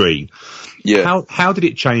category 3. Yeah. How did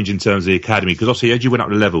it change in terms of the academy? Because obviously, as you went up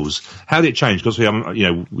the levels, how did it change? Because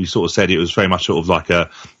we sort of said it was very much sort of like a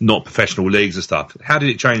not professional leagues and stuff. How did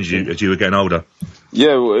it change you as you were getting older?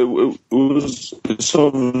 Yeah, well, it's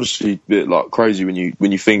obviously a bit like crazy when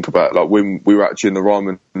you think about it. Like when we were actually in the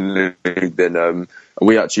Ryman League, then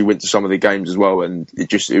we actually went to some of the games as well, and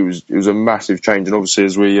it was a massive change. And obviously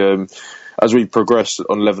as we progressed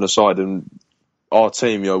on 11-a-side, and our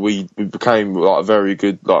team, we became like a very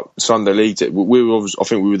good like Sunday league team. I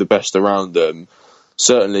think we were the best around,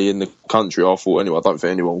 certainly in the country. I thought anyway. I don't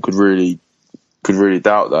think anyone could really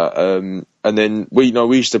doubt that. And then we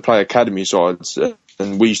used to play academy sides,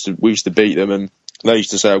 and we used to beat them, and they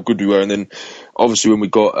used to say how good we were. And then obviously when we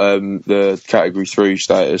got the category 3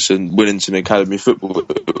 status and Willington Academy football,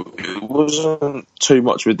 it wasn't too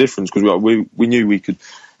much of a difference, because we knew we could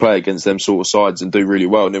play against them sort of sides and do really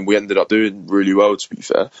well, and then we ended up doing really well, to be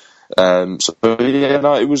fair.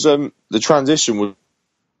 It was the transition was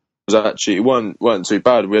actually, it weren't too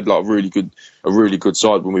bad. We had like a really good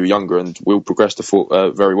side when we were younger, and we all progressed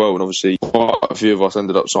very well. And obviously, quite a few of us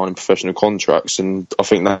ended up signing professional contracts, and I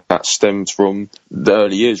think that stems from the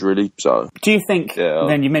early years, really. So, do you think?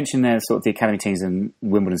 Then you mentioned there sort of the academy teams and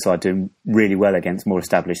Wimbledon side doing really well against more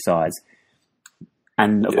established sides,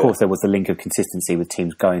 and of course there was the link of consistency with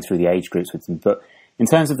teams going through the age groups with them. But in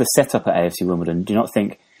terms of the setup at AFC Wimbledon, do you not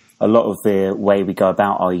think a lot of the way we go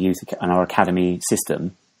about our youth and our academy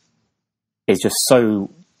system is just so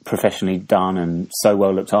professionally done and so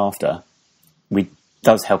well looked after,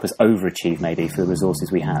 does help us overachieve maybe for the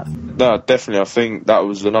resources we have? No, definitely. I think that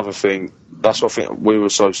was another thing. That's what I think we were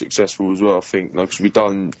so successful as well. I think because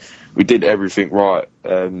we did everything right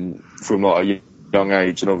from like a young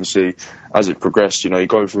age, and obviously as it progressed, you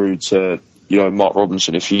go through to Mark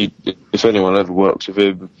Robinson. If anyone ever works with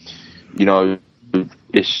him,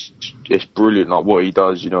 it's brilliant, like what he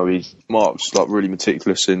does. Mark's like really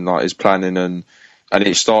meticulous in like his planning, and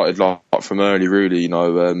it started like from early, really.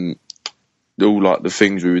 All like the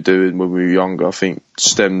things we were doing when we were younger, I think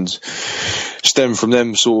stemmed from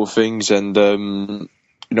them sort of things. And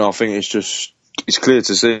I think it's clear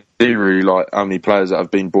to see really like how many players that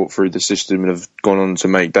have been brought through the system and have gone on to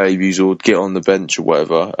make debuts or get on the bench or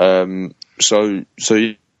whatever. So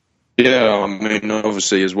yeah, I mean,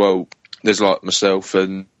 obviously as well, there's like myself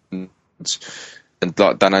and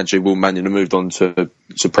like Dannie Bulman, moved on to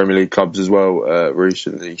Premier League clubs as well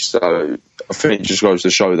recently. So I think it just goes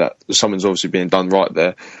to show that something's obviously being done right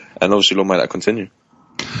there, and obviously long may that continue.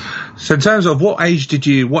 So in terms of what age did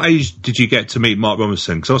you get to meet Mark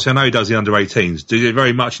Robinson? Because obviously I know he does the under-18s. Did it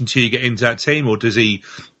very much until you get into that team, or does he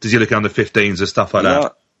look at under-15s and stuff like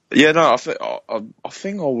that? Yeah, no, I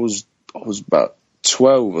think I was about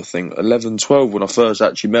 12, I think 11, 12 when I first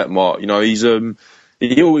actually met Mark. You know, he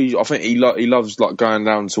loves like going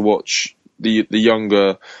down to watch the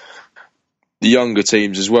younger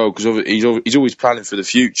teams as well, because he's always planning for the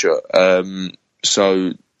future.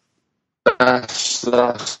 So that's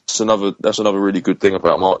another really good thing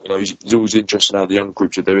about Mark. You know, he's always interested in how the young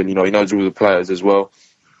groups are doing. You know, he knows all the players as well.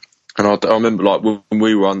 And I remember like when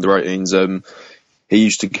we were under 18s, he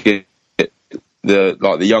used to get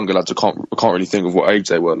the younger lads. I can't really think of what age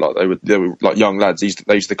they were. Like they were like young lads.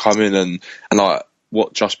 They used to come in and like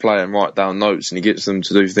watch us play and write down notes, and he gets them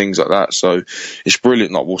to do things like that. So it's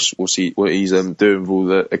brilliant. Like what he's doing with all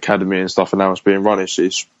the academy and stuff, and now it's being run.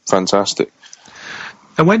 It's fantastic.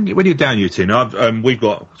 And when you're down, you two, we've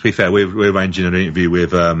got, to be fair, we're arranging an interview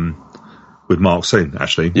with Mark soon,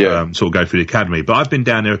 actually. Yeah. Sort of go through the academy. But I've been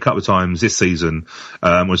down there a couple of times this season.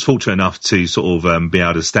 Was fortunate enough to sort of be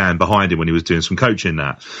able to stand behind him when he was doing some coaching.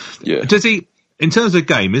 That. Yeah. Does he? In terms of the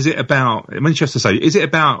game, is it about, I'm interested to say, is it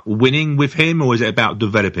about winning with him, or is it about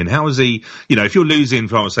developing? How is he, you know, if you're losing,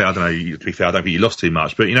 for I would say, I don't know, to be fair, I don't think you lost too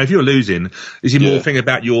much, but, you know, if you're losing, is he more thinking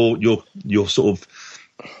about your sort of,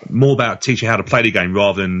 more about teaching how to play the game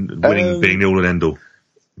rather than winning being the all and end all?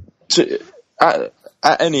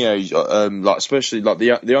 At any age, like especially like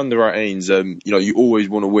the under 18s, you know, you always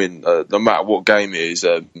want to win, no matter what game it is.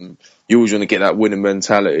 You always want to get that winning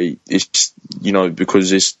mentality. It's, you know,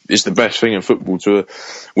 because it's the best thing in football to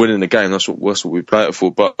win in the game. That's what we play it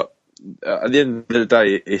for. But at the end of the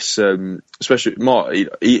day, it's especially Mark.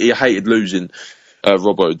 He hated losing.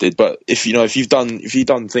 Robbo did, but if you've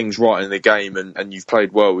done things right in the game and you've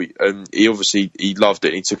played well, he loved it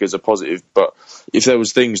and he took it as a positive. But if there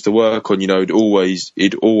was things to work on, you know, he'd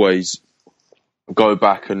always go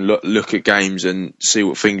back and look at games and see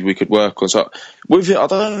what things we could work on. So with it, I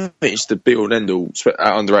don't think it's the be all and end all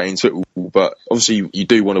at under 18 football, but obviously you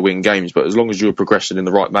do want to win games. But as long as you're progressing in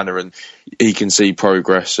the right manner and he can see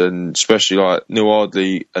progress, and especially like Neil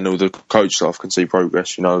Ardley and all the coach staff can see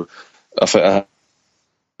progress, you know, I think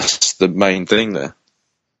that's the main thing there.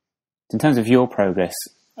 In terms of your progress,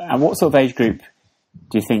 at what sort of age group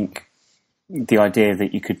do you think the idea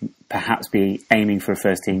that you could perhaps be aiming for a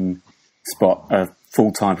first team spot, a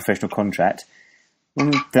full-time professional contract, when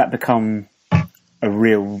did that become a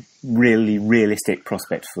really realistic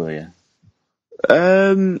prospect for you?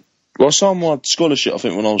 Well, I signed my scholarship, I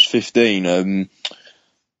think, when I was 15.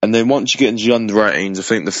 And then once you get into the under 18s, I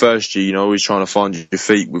think the first year, you know, always trying to find your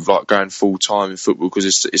feet with like going full time in football,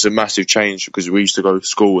 because it's a massive change, because we used to go to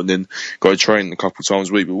school and then go train a couple of times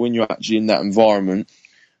a week. But when you're actually in that environment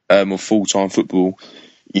of full time football,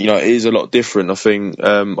 you know, it is a lot different. I think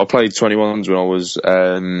I played 21s when I was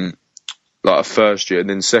like a first year, and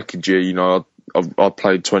then second year, you know, I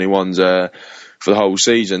played 21s for the whole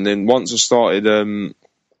season. Then once I started.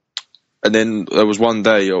 And then there was one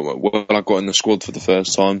day when I got in the squad for the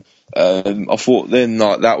first time. I thought then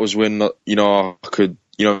like that was when, you know, I could,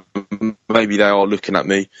 you know, maybe they are looking at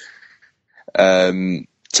me to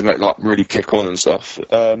make like really kick on and stuff.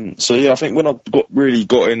 So yeah, I think when I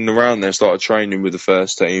got in around there, started training with the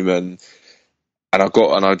first team, and I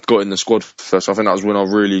got in the squad first. I think that was when I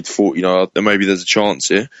really thought, you know, maybe there's a chance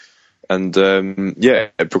here. And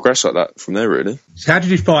it progressed like that from there, really. So how did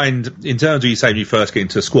you find, in terms of you saying you first get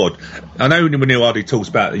into the squad, I know when Neil Ardley talks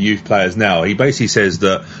about the youth players now, he basically says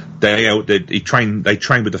that they train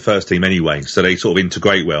with the first team anyway, so they sort of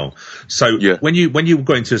integrate well. So when you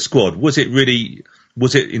got into the squad, was it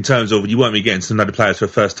in terms of you weren't really getting to know the players for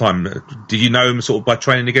the first time? Did you know them sort of by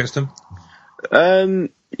training against them?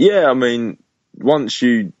 Yeah, I mean, once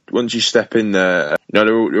you step in there, you know,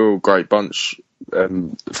 they're all a great bunch.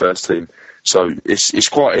 The first team, so it's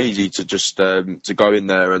quite easy to just to go in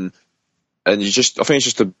there and you just, I think it's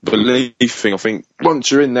just a belief thing. I think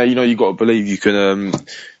once you're in there, you know, you got to believe you can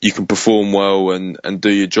perform well and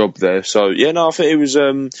do your job there. So yeah, no, I think it was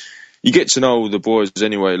you get to know all the boys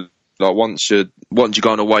anyway. Like once you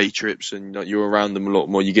go on away trips and you're around them a lot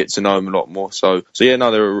more, you get to know them a lot more. So yeah,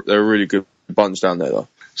 no, they're a really good bunch down there though.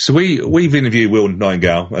 So we've interviewed Will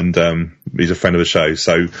Nightingale, and he's a friend of the show.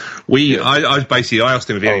 So I asked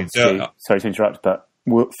him if he had any dirt. Sorry to interrupt, but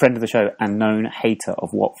friend of the show and known hater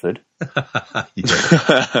of Watford.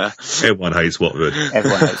 Everyone hates Watford.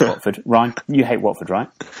 Everyone hates Watford. Ryan, you hate Watford, right?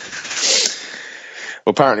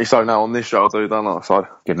 Well, apparently so now on this show, I do, don't I? So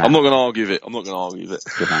good man. I'm not going to argue with it.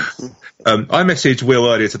 Good man. I messaged Will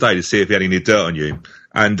earlier today to see if he had any dirt on you,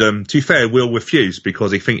 And to be fair, Will refused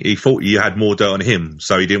because he thought you had more dirt on him,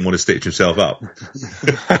 so he didn't want to stitch himself up.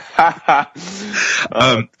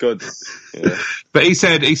 Good. Yeah. But he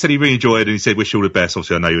said he really enjoyed it, and he said wish you all the best.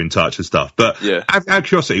 Obviously, I know you're in touch and stuff. But out of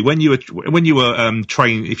curiosity, when you were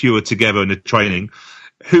train, if you were together in the training,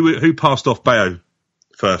 who passed off Bayo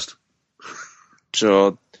first?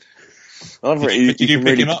 Sure. Did you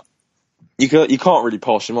pick him up? You can't really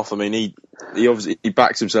pass him off. I mean, he obviously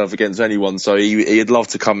backs himself against anyone, so he'd love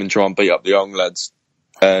to come and try and beat up the young lads,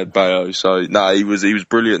 Bayo. So he was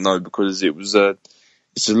brilliant though, because it's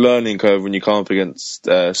a learning curve when you come up against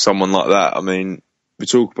someone like that. I mean, we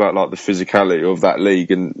talk about like the physicality of that league,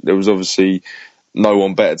 and there was obviously no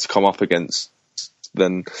one better to come up against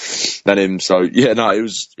than him. So you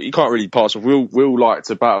can't really pass off. Will like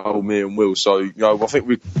to battle me and Will, so I think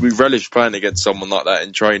we relish playing against someone like that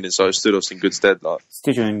in training, so it stood us in good stead.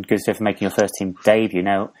 Stood you in good stead for making your first team debut.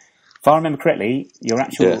 Now, if I remember correctly, your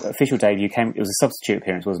actual official debut it was a substitute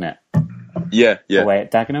appearance, wasn't it? Yeah. Away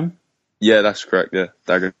at Dagenham? Yeah, that's correct,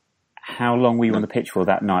 Dagenham. How long were you on the pitch for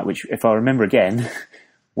that night, which, if I remember again,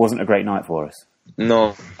 wasn't a great night for us?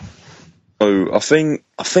 No. I think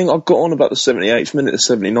I got on about the 78th minute, the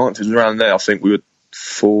 79th, it was around there. I think we were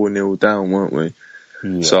 4-0 down, weren't we?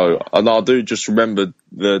 Yeah. So I do just remember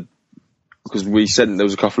because there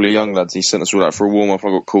was a couple of young lads, he sent us all out for a warm-up, I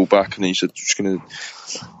got called back and he said, just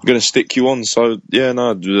gonna stick you on. So it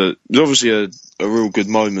was obviously a real good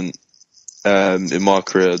moment in my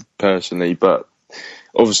career personally, but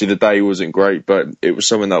obviously the day wasn't great, but it was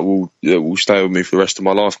something that will stay with me for the rest of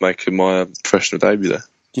my life, making my professional debut there.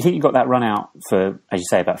 Do you think you got that run out for, as you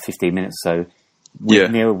say, about 15 minutes or so,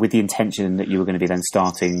 Neil, with the intention that you were going to be then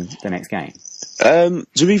starting the next game? To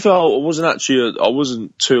be fair, I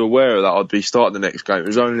wasn't too aware that I'd be starting the next game. It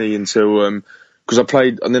was only until because I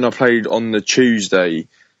played on the Tuesday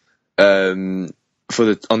for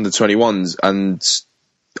the under 21s, and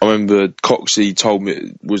I remember Coxey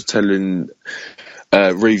was telling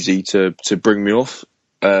Reeves to bring me off.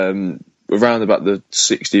 Around about the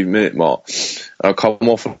 60th minute mark, I come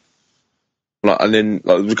off, and then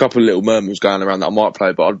there was a couple of little murmurs going around that I might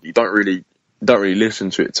play, but you don't really listen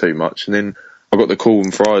to it too much. And then I got the call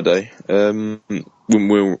on Friday when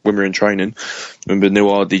we were in training. Remember Neil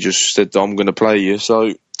Hardy just said, "I'm going to play you." So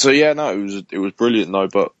it was brilliant though.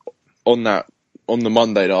 But on the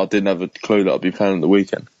Monday, I didn't have a clue that I'd be playing on the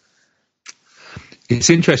weekend. It's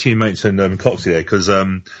interesting you mentioned Coxey there, because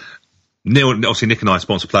Neil, obviously Nick and I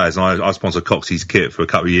sponsor players, and I sponsor Coxey's kit for a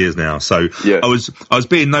couple of years now. So I was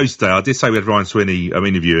being nosed today. I did say we had Ryan Sweeney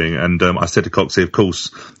interviewing, and I said to Coxey, of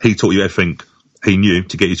course, he taught you everything he knew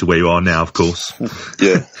to get you to where you are now, of course.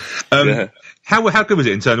 Yeah. How good was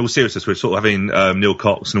it in terms of all seriousness with sort of having Neil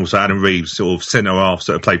Cox and also Adam Reeves sort of centre halves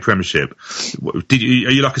that have played Premiership? Are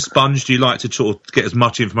you like a sponge? Do you like to sort of get as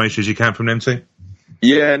much information as you can from them too?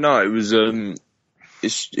 Yeah, no, it was.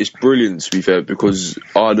 It's brilliant, to be fair, because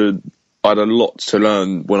I had a lot to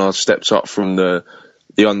learn when I stepped up from the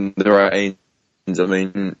under 18s. I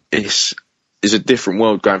mean, it's a different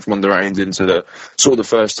world going from under 18s into the sort of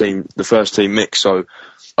the first team mix. So,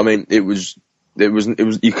 I mean, it was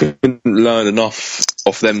you couldn't learn enough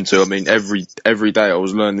off them two. I mean, every day I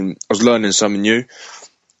was learning something new,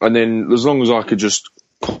 and then as long as I could just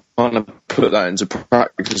kind of put that into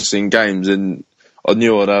practice in games, and I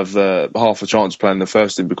knew I'd have half a chance playing the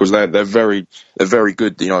first team, because they're very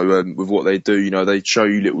good, with what they do. They show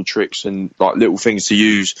you little tricks and like little things to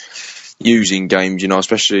use in games.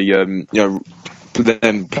 Especially them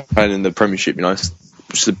playing in the Premiership.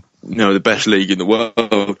 It's the best league in the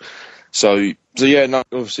world. So yeah, no,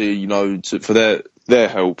 obviously for their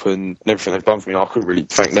help and everything they've done for me, I couldn't really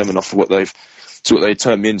thank them enough for what they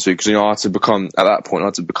turned me into. Because I had to become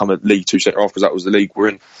a League 2 centre half, because that was the league we're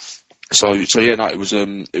in. So yeah, no, it was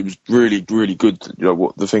really, really good.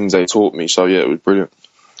 What the things they taught me. So yeah, it was brilliant.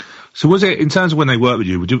 So was it, in terms of when they worked with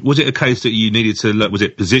you, was it a case that you needed to look? Was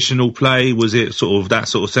it positional play? Was it sort of that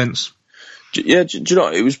sort of sense? Yeah, do you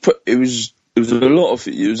know, it was a lot of.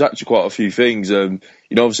 It was actually quite a few things.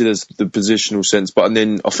 Obviously there's the positional sense, but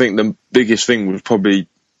then I think the biggest thing was probably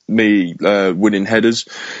me winning headers.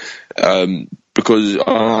 Because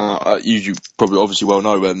you probably obviously well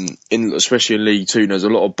know, especially in League 2, there's a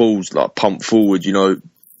lot of balls like pumped forward, and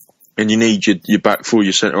you need your back four,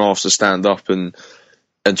 your centre halves to stand up and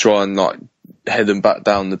try and like head them back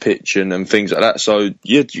down the pitch and things like that. So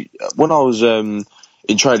yeah, when I was in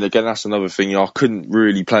training, again, that's another thing. I couldn't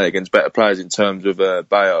really play against better players in terms of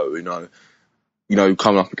Bayo.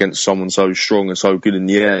 Coming up against someone so strong and so good in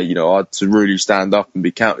the air, I had to really stand up and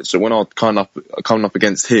be counted. So when I coming up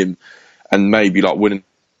against him, and maybe like winning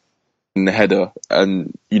the header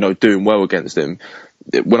and, doing well against him.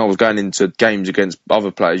 When I was going into games against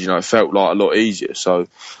other players, it felt like a lot easier. So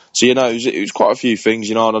it was quite a few things,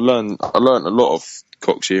 and I learned a lot of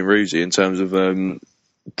Coxie and Reevesy in terms of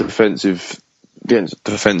defensive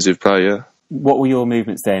play. Yeah. What were your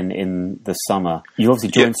movements then in the summer? You obviously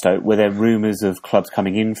joined Stoke. Were there rumours of clubs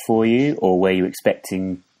coming in for you, or were you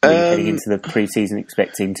expecting, heading into the pre-season,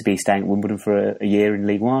 expecting to be staying at Wimbledon for a year in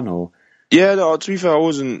League One? Or yeah, no, to be fair, I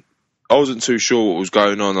wasn't too sure what was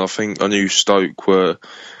going on. I think I knew Stoke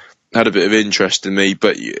had a bit of interest in me,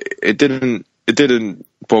 but it didn't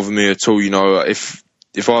bother me at all. If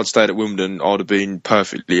I'd stayed at Wimbledon, I'd have been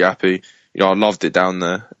perfectly happy. I loved it down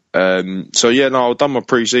there. I'd done my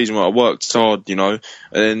pre-season. I worked hard, and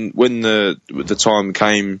then when the time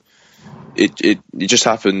came, it just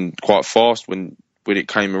happened quite fast when it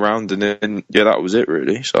came around, and then that was it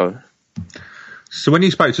really. So when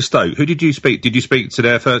you spoke to Stoke, who did you speak? Did you speak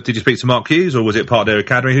to Mark Hughes, or was it part of their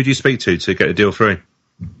academy? Who did you speak to get the deal through?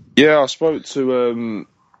 Yeah, I spoke to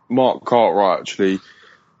Mark Cartwright actually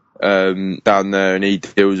down there, and he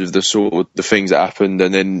deals with the things that happened.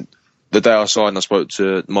 And then the day I signed, I spoke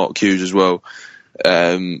to Mark Hughes as well.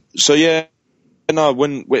 When it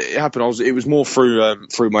happened, it was more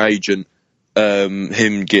through my agent,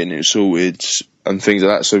 him getting it sorted and things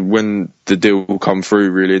like that. So when the deal will come through,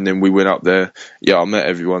 really, and then we went up there, I met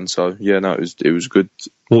everyone. So it was good.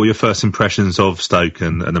 What were your first impressions of Stoke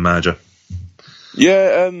and the manager?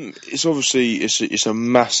 Yeah, it's obviously it's a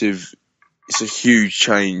huge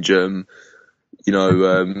change.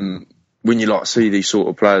 When you see these sort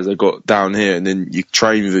of players they got down here, and then you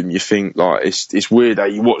train with them, you think it's weird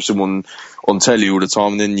that you watch them on telly all the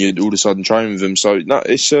time, and then you all of a sudden train with them. So no,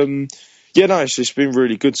 it's been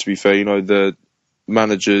really good, to be fair. The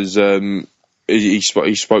managers, he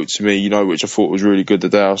spoke to me, which I thought was really good the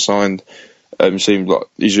day I signed. Seemed like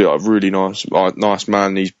he's a really nice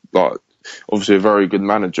man. He's obviously a very good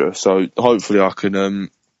manager. So hopefully I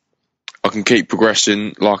can keep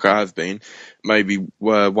progressing like I have been. Maybe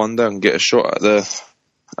one day I can get a shot at the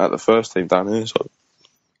first team down here. So,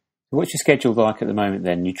 what's your schedule like at the moment?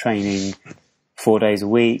 Then you're training 4 days a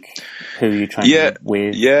week. Who are you training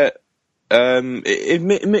with? Yeah.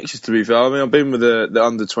 It mixes, to be fair. I mean, I've been with the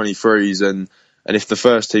under 23s, and if the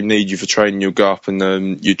first team need you for training, you'll go up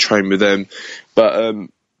and you train with them. But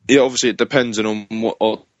obviously it depends on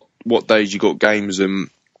what days you got games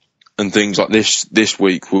and things like this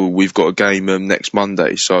week. We've got a game next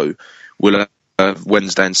Monday, so we'll have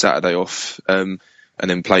Wednesday and Saturday off, and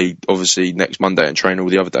then play obviously next Monday and train all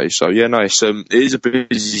the other days. So it is a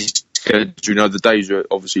busy schedule. The days are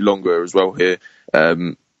obviously longer as well here.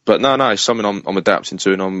 But no, it's something I'm adapting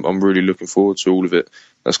to, and I'm really looking forward to all of it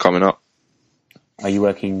that's coming up. Are you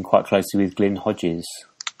working quite closely with Glyn Hodges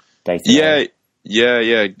day to day?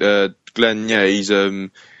 Yeah. Glenn, he's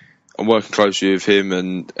I'm working closely with him,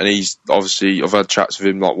 and he's obviously, I've had chats with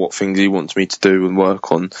him like what things he wants me to do and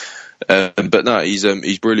work on. But no, he's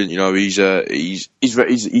brilliant. He's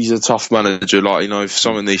a tough manager. If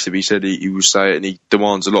someone needs to be said, he will say it, and he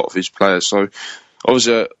demands a lot of his players. So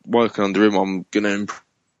obviously, working under him, I'm going to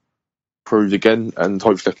improve again, and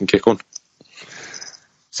hopefully I can kick on.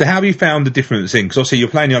 So how have you found the difference in, because obviously you're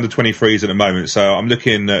playing the under-23s at the moment, so I'm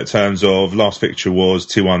looking at terms of last fixture was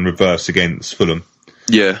 2-1 reverse against Fulham.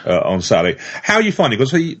 Yeah. On Saturday. How are you finding it?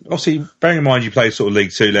 Because obviously, bearing in mind you played sort of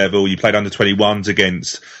League 2 level, you played under-21s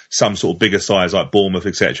against some sort of bigger sides like Bournemouth,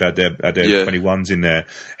 etc., had their 21s in there.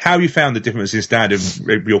 How have you found the difference in standard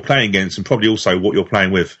you're playing against, and probably also what you're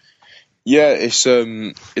playing with? Yeah, it's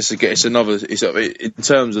in terms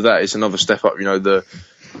of that, it's another step up.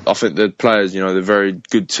 I think the players, they're very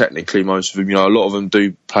good technically. Most of them, a lot of them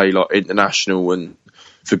do play like international and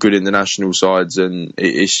for good international sides, and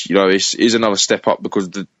it's another step up because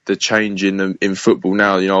the change in football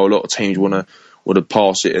now. A lot of teams want to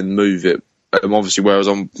pass it and move it. Obviously, whereas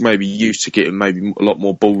I'm maybe used to getting maybe a lot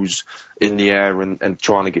more balls in the air and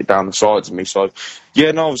trying to get down the sides of me. So,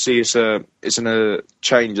 obviously it's a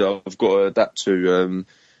change that I've got to adapt to.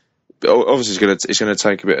 Obviously, it's gonna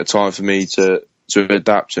take a bit of time for me to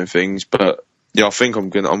adapt and things, but I think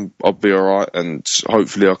I'll be all right, and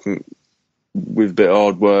hopefully I can, with a bit of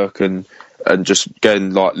hard work and just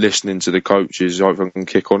again listening to the coaches, hopefully I can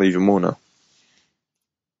kick on even more now.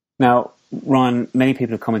 Now, Ryan, many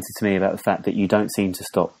people have commented to me about the fact that you don't seem to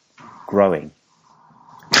stop growing.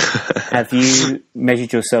 Have you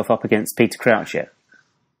measured yourself up against Peter Crouch yet?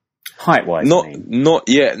 Height-wise, Not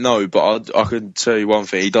yet, no, but I can tell you one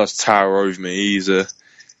thing, he does tower over me. He's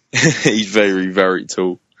very, very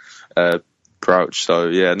tall, Crouch. So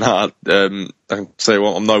I can say,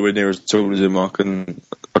 I'm nowhere near as tall as him. I can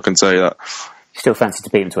say that. Still fancy to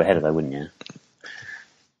beat them to a header, though, wouldn't you?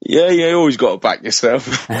 Yeah, you always got to back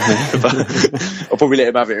yourself. I'll probably let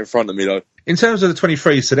him have it in front of me, though. In terms of the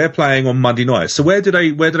 23s, so they're playing on Monday night. So where do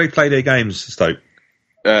they play their games, Stoke?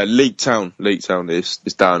 League Town is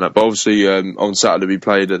down at. But obviously, on Saturday we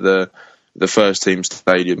played at the first team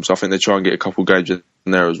stadium, so I think they try and get a couple of games in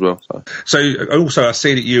there as well. So also, I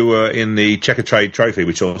see that you were in the Checker Trade Trophy,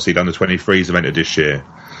 which obviously done the 23s event of this year.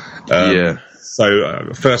 Yeah.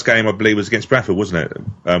 So first game, I believe, was against Bradford, wasn't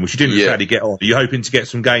it? Which you didn't sadly get on. Are you hoping to get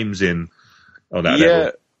some games in on that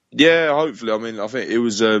level? Yeah, hopefully. I mean, I think it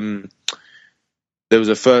was there was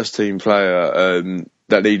a first team player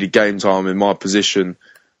that needed game time in my position.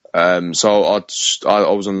 So I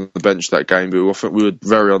was on the bench that game, but I think we were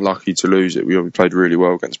very unlucky to lose it. We played really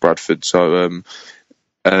well against Bradford. So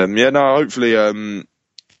hopefully I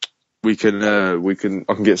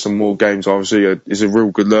can get some more games. Obviously, it's a real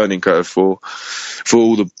good learning curve for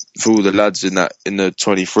all the lads in the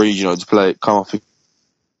 23s, to come up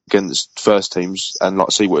against first teams and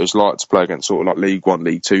see what it's like to play against sort of like League 1,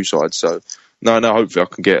 League 2 sides. So hopefully I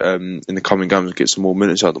can get in the coming games get some more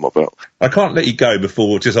minutes under my belt. I can't let you go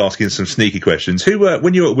before just asking some sneaky questions.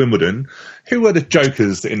 When you were at Wimbledon, who were the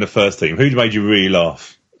jokers in the first team? Who made you really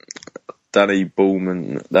laugh? Dannie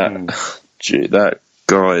Bulman, that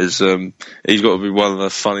guy is he's got to be one of the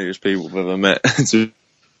funniest people I've ever met. To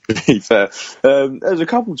be fair, there's a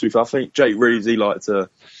couple. To be fair, I think Jake Reeves, he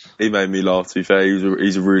made me laugh. To be fair,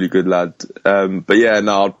 he's a really good lad.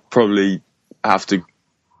 I'd probably have to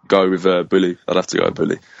go with Bully. I'd have to go with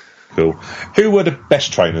Bully. Cool. Who were the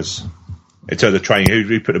best trainers in terms of training?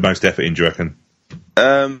 Who put the most effort in, do you reckon?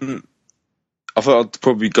 I thought I'd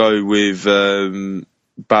probably go with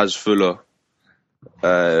Baz Fuller,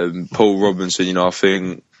 Paul Robinson. I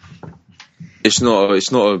think it's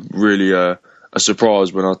not really a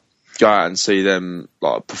surprise when I go out and see them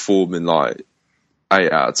performing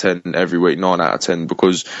 8 out of 10 every week, 9 out of 10,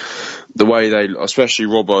 because the way they, especially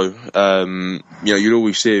Robbo, you'd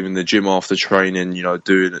always see him in the gym after training,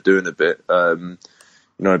 doing a bit.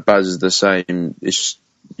 Baz is the same. It's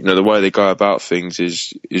the way they go about things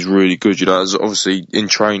is really good. Obviously in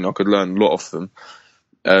training I could learn a lot of them.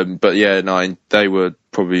 They were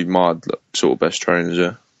probably my sort of best trainers.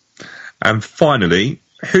 Yeah. And finally,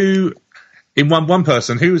 who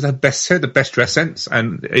was had the best dress sense,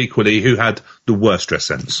 and equally who had the worst dress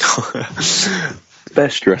sense?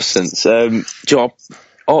 Best dress sense.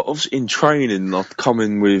 Obviously in training I'd come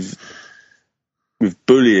in with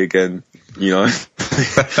Bully again. He loved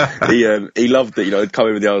it. He'd come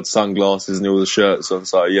in with the old sunglasses and all the shirts on.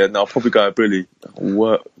 So I'll probably go with Bully.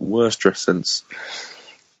 Worst dress sense.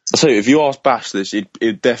 I'll tell you, if you ask Bash this,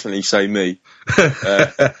 he'd definitely say me.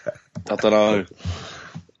 I don't know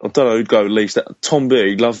who'd go at least. Tom Beer,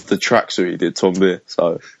 he loved the tracksuit he did, Tom Beer.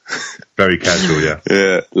 So very casual, yeah.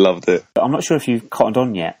 Yeah, loved it. I'm not sure if you've cottoned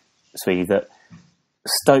on yet, Sweeney, that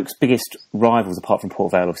Stoke's biggest rivals, apart from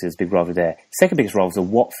Port Vale, obviously there's a big rival there, second biggest rivals are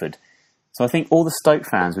Watford. So I think all the Stoke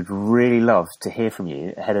fans would really love to hear from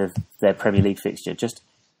you ahead of their Premier League fixture, just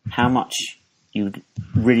how much you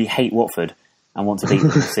really hate Watford and want to beat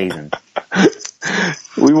them this season.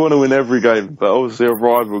 We want to win every game, but obviously a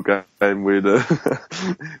rival game, we'd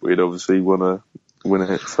obviously want to win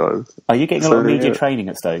it. So, are you getting a lot of media training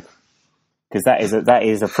at Stoke? Because that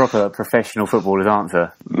is a proper professional footballer's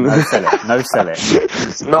answer. No, sell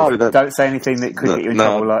it. No, don't say anything that could get you in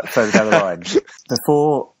trouble further down the line.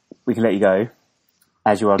 Before we can let you go,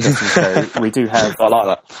 as you are getting to go, we do have. I like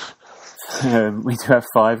that. We do have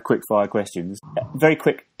 5 quick fire questions. Very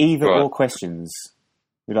quick, either or questions.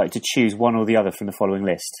 We'd like to choose one or the other from the following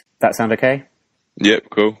list. That sound okay? Yep,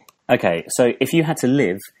 cool. Okay, so if you had to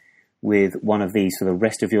live with one of these for the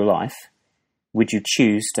rest of your life, would you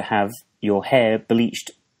choose to have your hair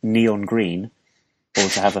bleached neon green or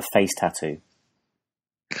to have a face tattoo?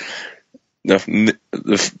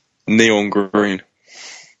 The neon green.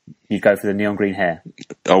 You'd go for the neon green hair?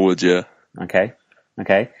 I would, yeah. Okay.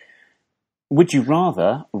 Would you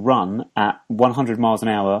rather run at 100 miles an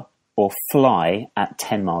hour or fly at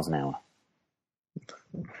 10 miles an hour?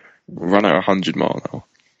 Run at 100 miles an hour.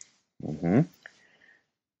 Mm-hmm.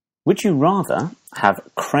 Would you rather have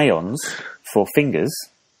crayons for fingers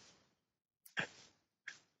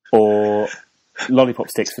or lollipop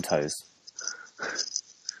sticks for toes?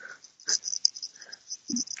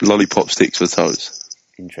 Lollipop sticks for toes.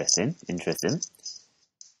 Interesting.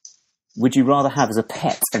 Would you rather have as a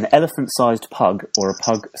pet an elephant-sized pug or a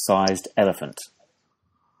pug-sized elephant?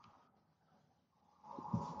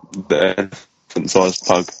 The elephant-sized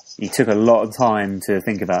pug. You took a lot of time to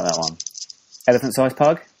think about that one. Elephant-sized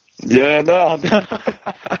pug? Yeah, no.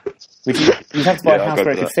 You'd have to buy a house where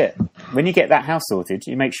it could fit. When you get that house sorted,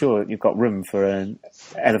 you make sure you've got room for an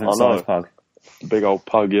elephant-sized pug. Big old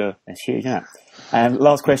pug, yeah. That's huge, isn't it? And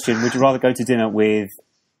last question, would you rather go to dinner with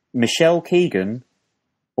Michelle Keegan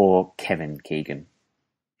or Kevin Keegan?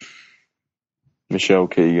 Michelle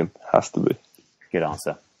Keegan, has to be. Good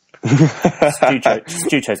answer.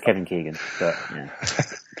 Stu chose Kevin Keegan, but yeah.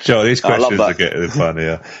 Joe, these questions are getting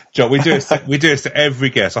funnier. Joe, we do this to every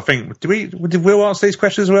guest. I think did Will answer these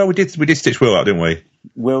questions as well? We did stitch Will up, didn't we?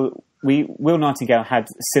 Will Nightingale had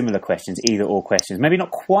similar questions, either or questions. Maybe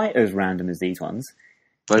not quite as random as these ones.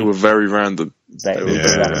 They were very random. We did have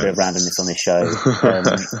a bit of randomness on this show.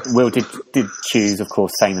 Will did choose, of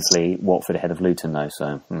course, famously Watford ahead of Luton, though.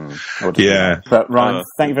 So yeah. But Ryan,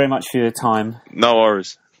 thank you very much for your time. No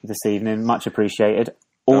worries. This evening, much appreciated.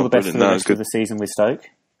 All the best for the rest of the season with Stoke.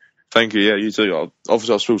 Thank you. Yeah, you too.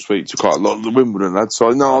 Obviously, I still speak to quite a lot of the Wimbledon lads, so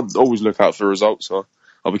I'll always look out for results. So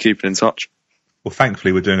I'll be keeping in touch. Well,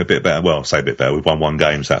 thankfully, we're doing a bit better. Well, say a bit better. We've won one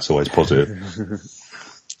game, so that's always positive.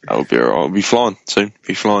 That'll be all right. I'll be flying soon.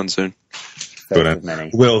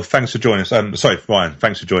 Brilliant. Will, thanks for joining us. Ryan,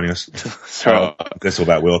 thanks for joining us. That's all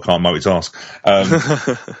about Will. I can't multitask.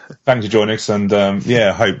 Thanks for joining us, and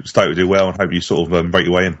I hope Stoke will do well, and hope you sort of break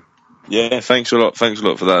your way in. Yeah, thanks a lot for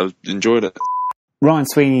that. I enjoyed it. Ryan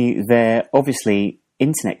Sweeney, they're obviously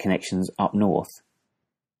internet connections up north.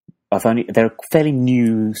 They're a fairly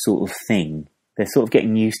new sort of thing. They're sort of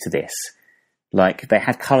getting used to this. Like, they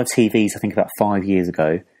had colour TVs, I think, about 5 years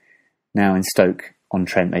ago. Now in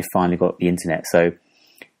Stoke-on-Trent, they've finally got the internet. So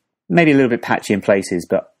maybe a little bit patchy in places,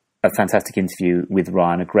 but a fantastic interview with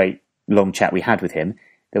Ryan, a great long chat we had with him.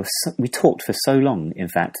 We talked for so long, in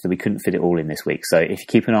fact, that we couldn't fit it all in this week. So if you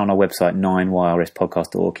keep an eye on our website,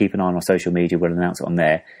 9yrspodcast, or keep an eye on our social media, we'll announce it on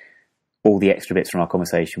there. All the extra bits from our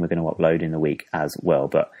conversation we're going to upload in the week as well.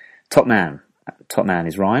 But top man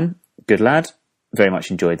is Ryan. Good lad. Very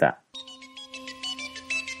much enjoyed that.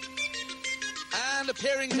 And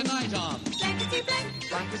appearing tonight on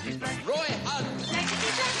Roy Hunt,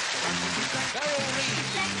 Beryl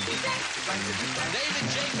Reeves, David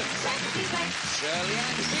Jacobs, Shirley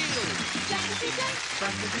Ann Field,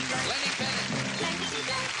 Lenny Bennett,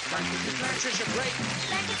 Patricia Brake,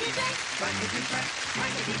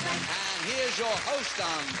 and here's your host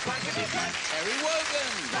on Terry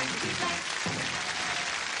Wogan.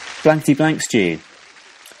 Blankety blank, Stu.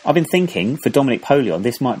 I've been thinking, for Dominic Polion,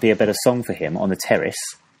 this might be a better song for him on the terrace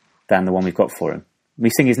than the one we've got for him.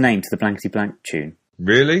 We sing his name to the Blankety Blank tune.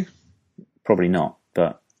 Really? Probably not,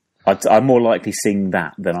 but I'd more likely sing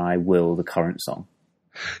that than I will the current song.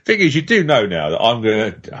 Thing is, you do know now that I'm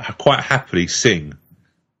going to quite happily sing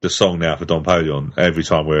the song now for Dom Polion every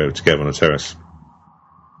time we're together on the terrace.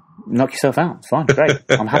 Knock yourself out. It's fine. Great.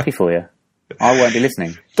 I'm happy for you. I won't be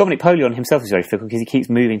listening. Dominic Polion himself is very fickle because he keeps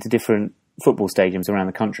moving to different football stadiums around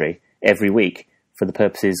the country every week for the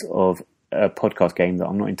purposes of a podcast game that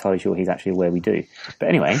I'm not entirely sure he's actually aware we do. But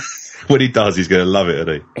anyway, when he does, he's going to love it,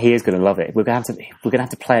 isn't he? He is going to love it. We're going to have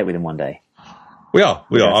to play it with him one day. We are.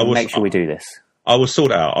 I will make sure we do this. I will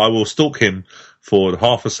sort it out. I will stalk him for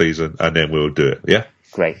half a season, and then we'll do it. Yeah.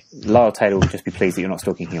 Great. Lyle Taylor will just be pleased that you're not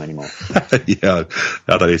stalking him anymore. Yeah,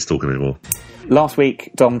 I don't need stalking anymore. Last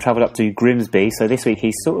week, Dom travelled up to Grimsby, so this week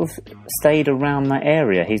he's sort of stayed around that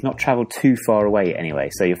area. He's not travelled too far away anyway.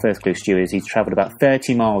 So your first clue, Stu, is he's travelled about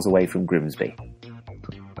 30 miles away from Grimsby.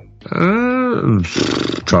 Trying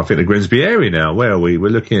to think the Grimsby area now. Where are we?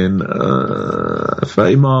 We're looking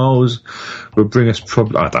 30 miles. Will bring us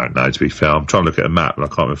probably... I don't know, to be fair. I'm trying to look at a map, and I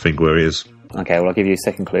can't even think where he is. Okay, well, I'll give you a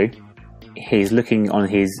second clue. He's looking on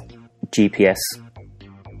his GPS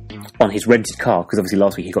on his rented car, because obviously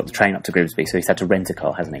last week he got the train up to Grimsby, so he's had to rent a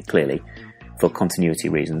car, hasn't he? Clearly, for continuity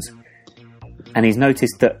reasons. And he's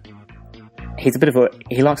noticed that he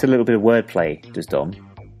likes a little bit of wordplay, does Dom?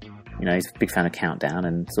 You know, he's a big fan of Countdown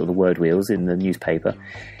and sort of the word wheels in the newspaper.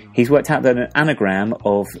 He's worked out that an anagram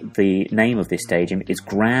of the name of this stadium is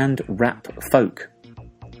Grand Rap Folk.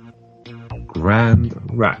 Grand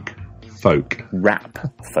Rack Folk. Rap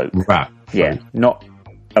Folk. Rap. Yeah, not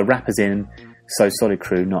a rap as in So Solid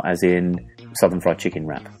Crew, not as in Southern Fried Chicken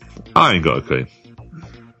rap. I ain't got a clue.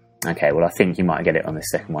 Okay, well, I think you might get it on this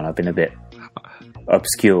second one. I've been a bit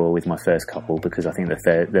obscure with my first couple because I think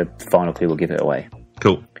the final clue will give it away.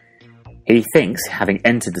 Cool. He thinks, having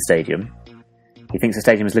entered the stadium, the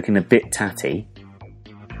stadium is looking a bit tatty,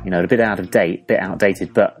 you know, a bit out of date, a bit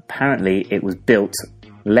outdated, but apparently it was built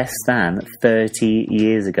less than 30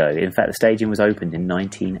 years ago. In fact, the stadium was opened in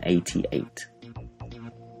 1988.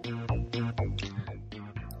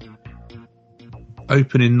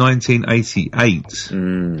 Open in 1988.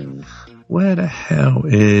 Where the hell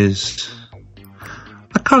is...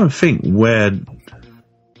 I can't think where...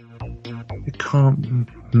 can't.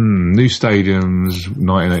 New stadiums,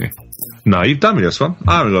 1980. No, you've done me this one.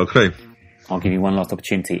 I haven't got a clue. I'll give you one last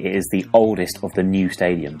opportunity. It is the oldest of the new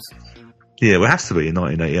stadiums. Yeah, well, it has to be in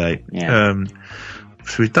 1988. Yeah.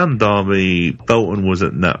 So we've done Derby. Bolton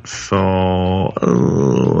wasn't that far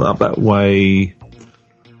up that way.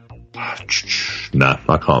 No,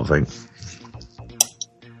 I can't think.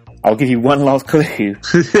 I'll give you one last clue.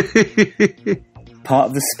 Part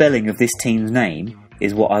of the spelling of this team's name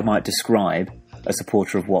is what I might describe a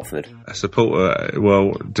supporter of Watford. A supporter.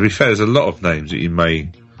 Well, to be fair, there's a lot of names that you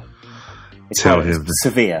may tell him.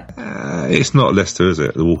 Severe. It's not Leicester, is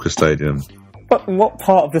it? The Walker Stadium. But what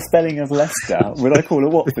part of the spelling of Leicester would I call a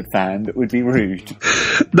Watford fan that would be rude?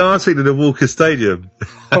 No, I was thinking the Walker Stadium.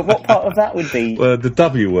 But what part of that would be? Well, the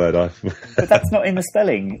W word. But that's not in the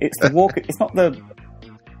spelling. It's the Walker. It's not the.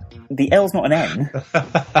 The L's not an N.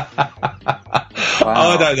 Wow.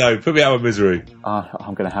 I don't know. Put me out of misery.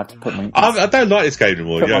 I'm going to have to put my. I don't like this game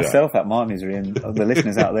anymore. Put myself out my misery and the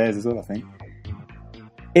listeners out theirs as well, I think.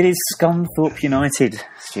 It is Scunthorpe United,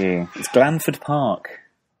 Stu. It's Glanford Park.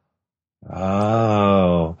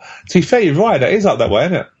 Oh. To be fair, you're right. That is up that way,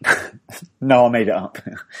 isn't it? No, I made it up.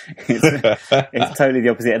 It's totally the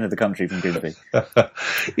opposite end of the country from Grimsby.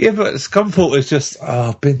 Yeah, but Scunthorpe is just...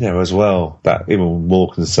 I've been there as well. That even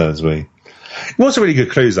more concerns me. It wasn't really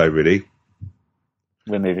good clues, though, really.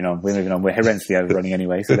 We're moving on. We're horrendously overrunning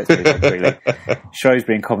anyway, so let's move on quickly.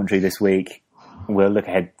 Shrewsbury and Coventry this week. We'll look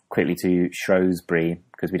ahead quickly to Shrewsbury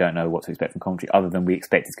because we don't know what to expect from Coventry other than we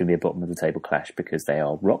expect it's going to be a bottom of the table clash because they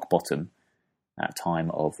are rock bottom at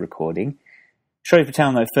time of recording. Shrewsbury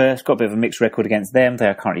Town, though, first, got a bit of a mixed record against them. They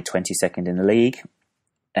are currently 22nd in the league.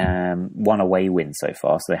 One away win so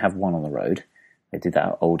far, so they have one on the road. They did that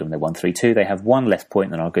at Oldham. They won 3-2. They have one less point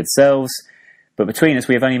than our good selves. But between us,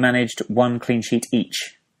 we have only managed one clean sheet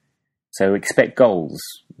each. So expect goals.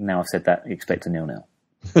 Now I've said that, expect a 0-0.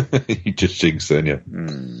 You just jinxed it, didn't you?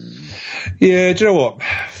 Yeah, do you know what?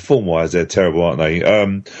 Form-wise, they're terrible, aren't they?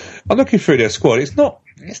 I'm looking through their squad. It's not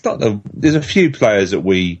there's a few players that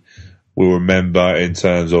we will remember in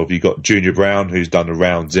terms of, you've got Junior Brown, who's done the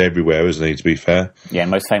rounds everywhere, isn't he, to be fair? Yeah,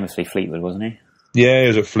 most famously Fleetwood, wasn't he? Yeah, he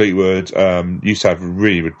was at Fleetwood. Used to have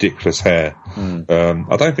really ridiculous hair. I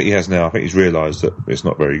don't think he has now. I think he's realised that it's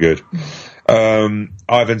not very good.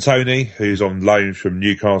 Ivan Toney, who's on loan from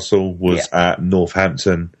Newcastle, was at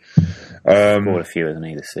Northampton. Scored a few, hasn't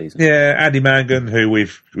he, this season? Yeah, Andy Mangan, who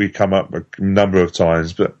we've come up a number of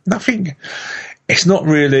times, but nothing. It's not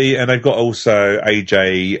really, and they've got also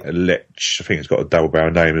AJ Lech. I think it's got a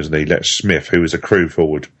double-barrel name, isn't he? Lech Smith, who was a crew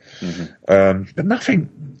forward. But nothing.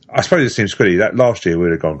 I suppose it seems pretty. That last year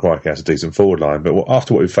we'd have gone, crikey, that's a decent forward line. But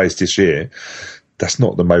after what we've faced this year, that's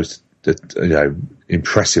not the most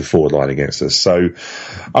impressive forward line against us. So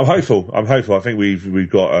I'm hopeful. I think we've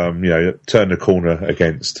got turned the corner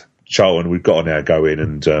against Charlton. We've got to now go in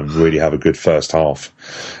and really have a good first half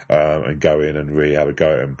and go in and really have a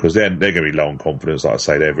go at them, because then they're going to be low on confidence. Like I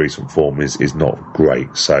say, their recent form is not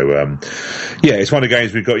great. So it's one of the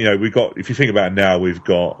games we've got. If you think about it now, we've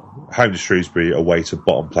got home to Shrewsbury, away to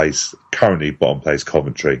currently bottom place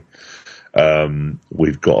Coventry.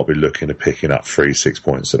 We've got to be looking at picking up 3-6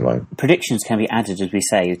 points at the moment. Predictions can be added, as we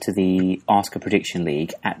say, to the Ask a Prediction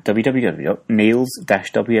League at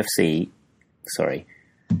www.neils-wfc. Sorry.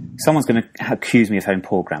 Someone's going to accuse me of having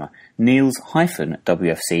poor grammar.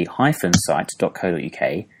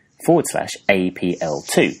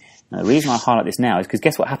 Neils-wfc-site.co.uk/APL2. Now, the reason I highlight this now is because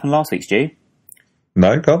guess what happened last week, Stu?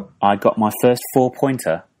 No, go on. I got my first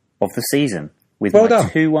 4-pointer of the season with my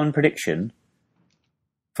 2-1 prediction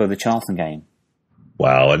for the Charlton game.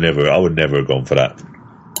 Wow, I would never have gone for that.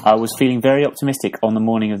 I was feeling very optimistic on the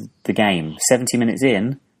morning of the game. 70 minutes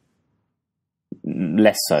in,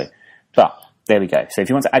 less so. But there we go. So if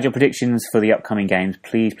you want to add your predictions for the upcoming games,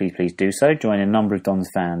 please do so. Join a number of Dons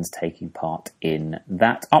fans taking part in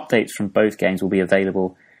that. Updates from both games will be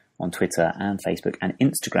available on Twitter and Facebook and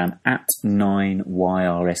Instagram at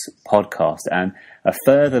 9YRS Podcast. And a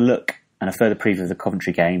further look and a further preview of the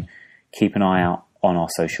Coventry game, keep an eye out on our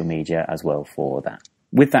social media as well for that.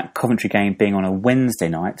 With that Coventry game being on a Wednesday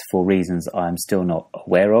night for reasons I'm still not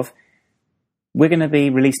aware of, we're going to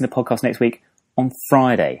be releasing the podcast next week on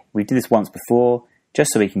Friday. We did this once before,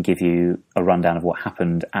 just so we can give you a rundown of what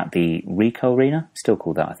happened at the Ricoh Arena. Still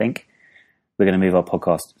called that, I think. We're going to move our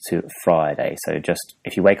podcast to Friday. So just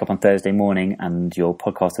if you wake up on Thursday morning and your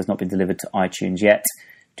podcast has not been delivered to iTunes yet,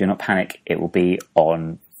 do not panic. It will be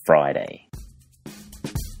on Friday.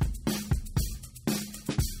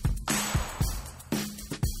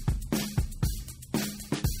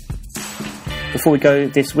 Before we go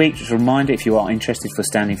this week, just a reminder, if you are interested for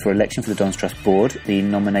standing for election for the Dons Trust Board, the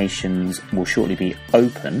nominations will shortly be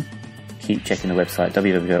open. Keep checking the website,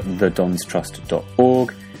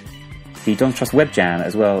 www.thedonstrust.org. The Dons Trust web jam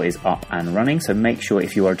as well is up and running, so make sure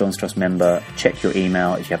if you are a Dons Trust member, check your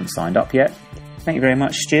email if you haven't signed up yet. Thank you very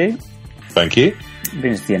much, Stu. Thank you.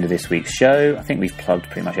 Brings us to the end of this week's show. I think we've plugged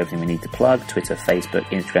pretty much everything we need to plug. Twitter, Facebook,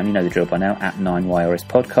 Instagram, you know the drill by now, at 9YRS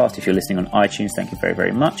Podcast. If you're listening on iTunes, thank you very,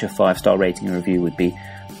 very much. A 5-star rating and review would be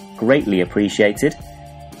greatly appreciated.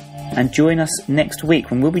 And join us next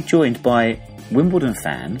week when we'll be joined by Wimbledon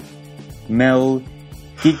fan Mel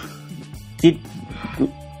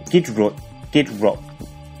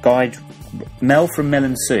Mel from Mel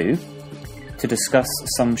and Sue, to discuss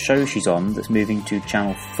some show she's on that's moving to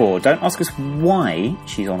Channel 4. Don't ask us why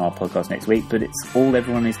she's on our podcast next week, but it's all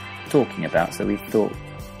everyone is talking about, so we thought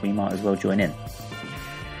we might as well join in.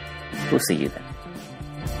 We'll see you then.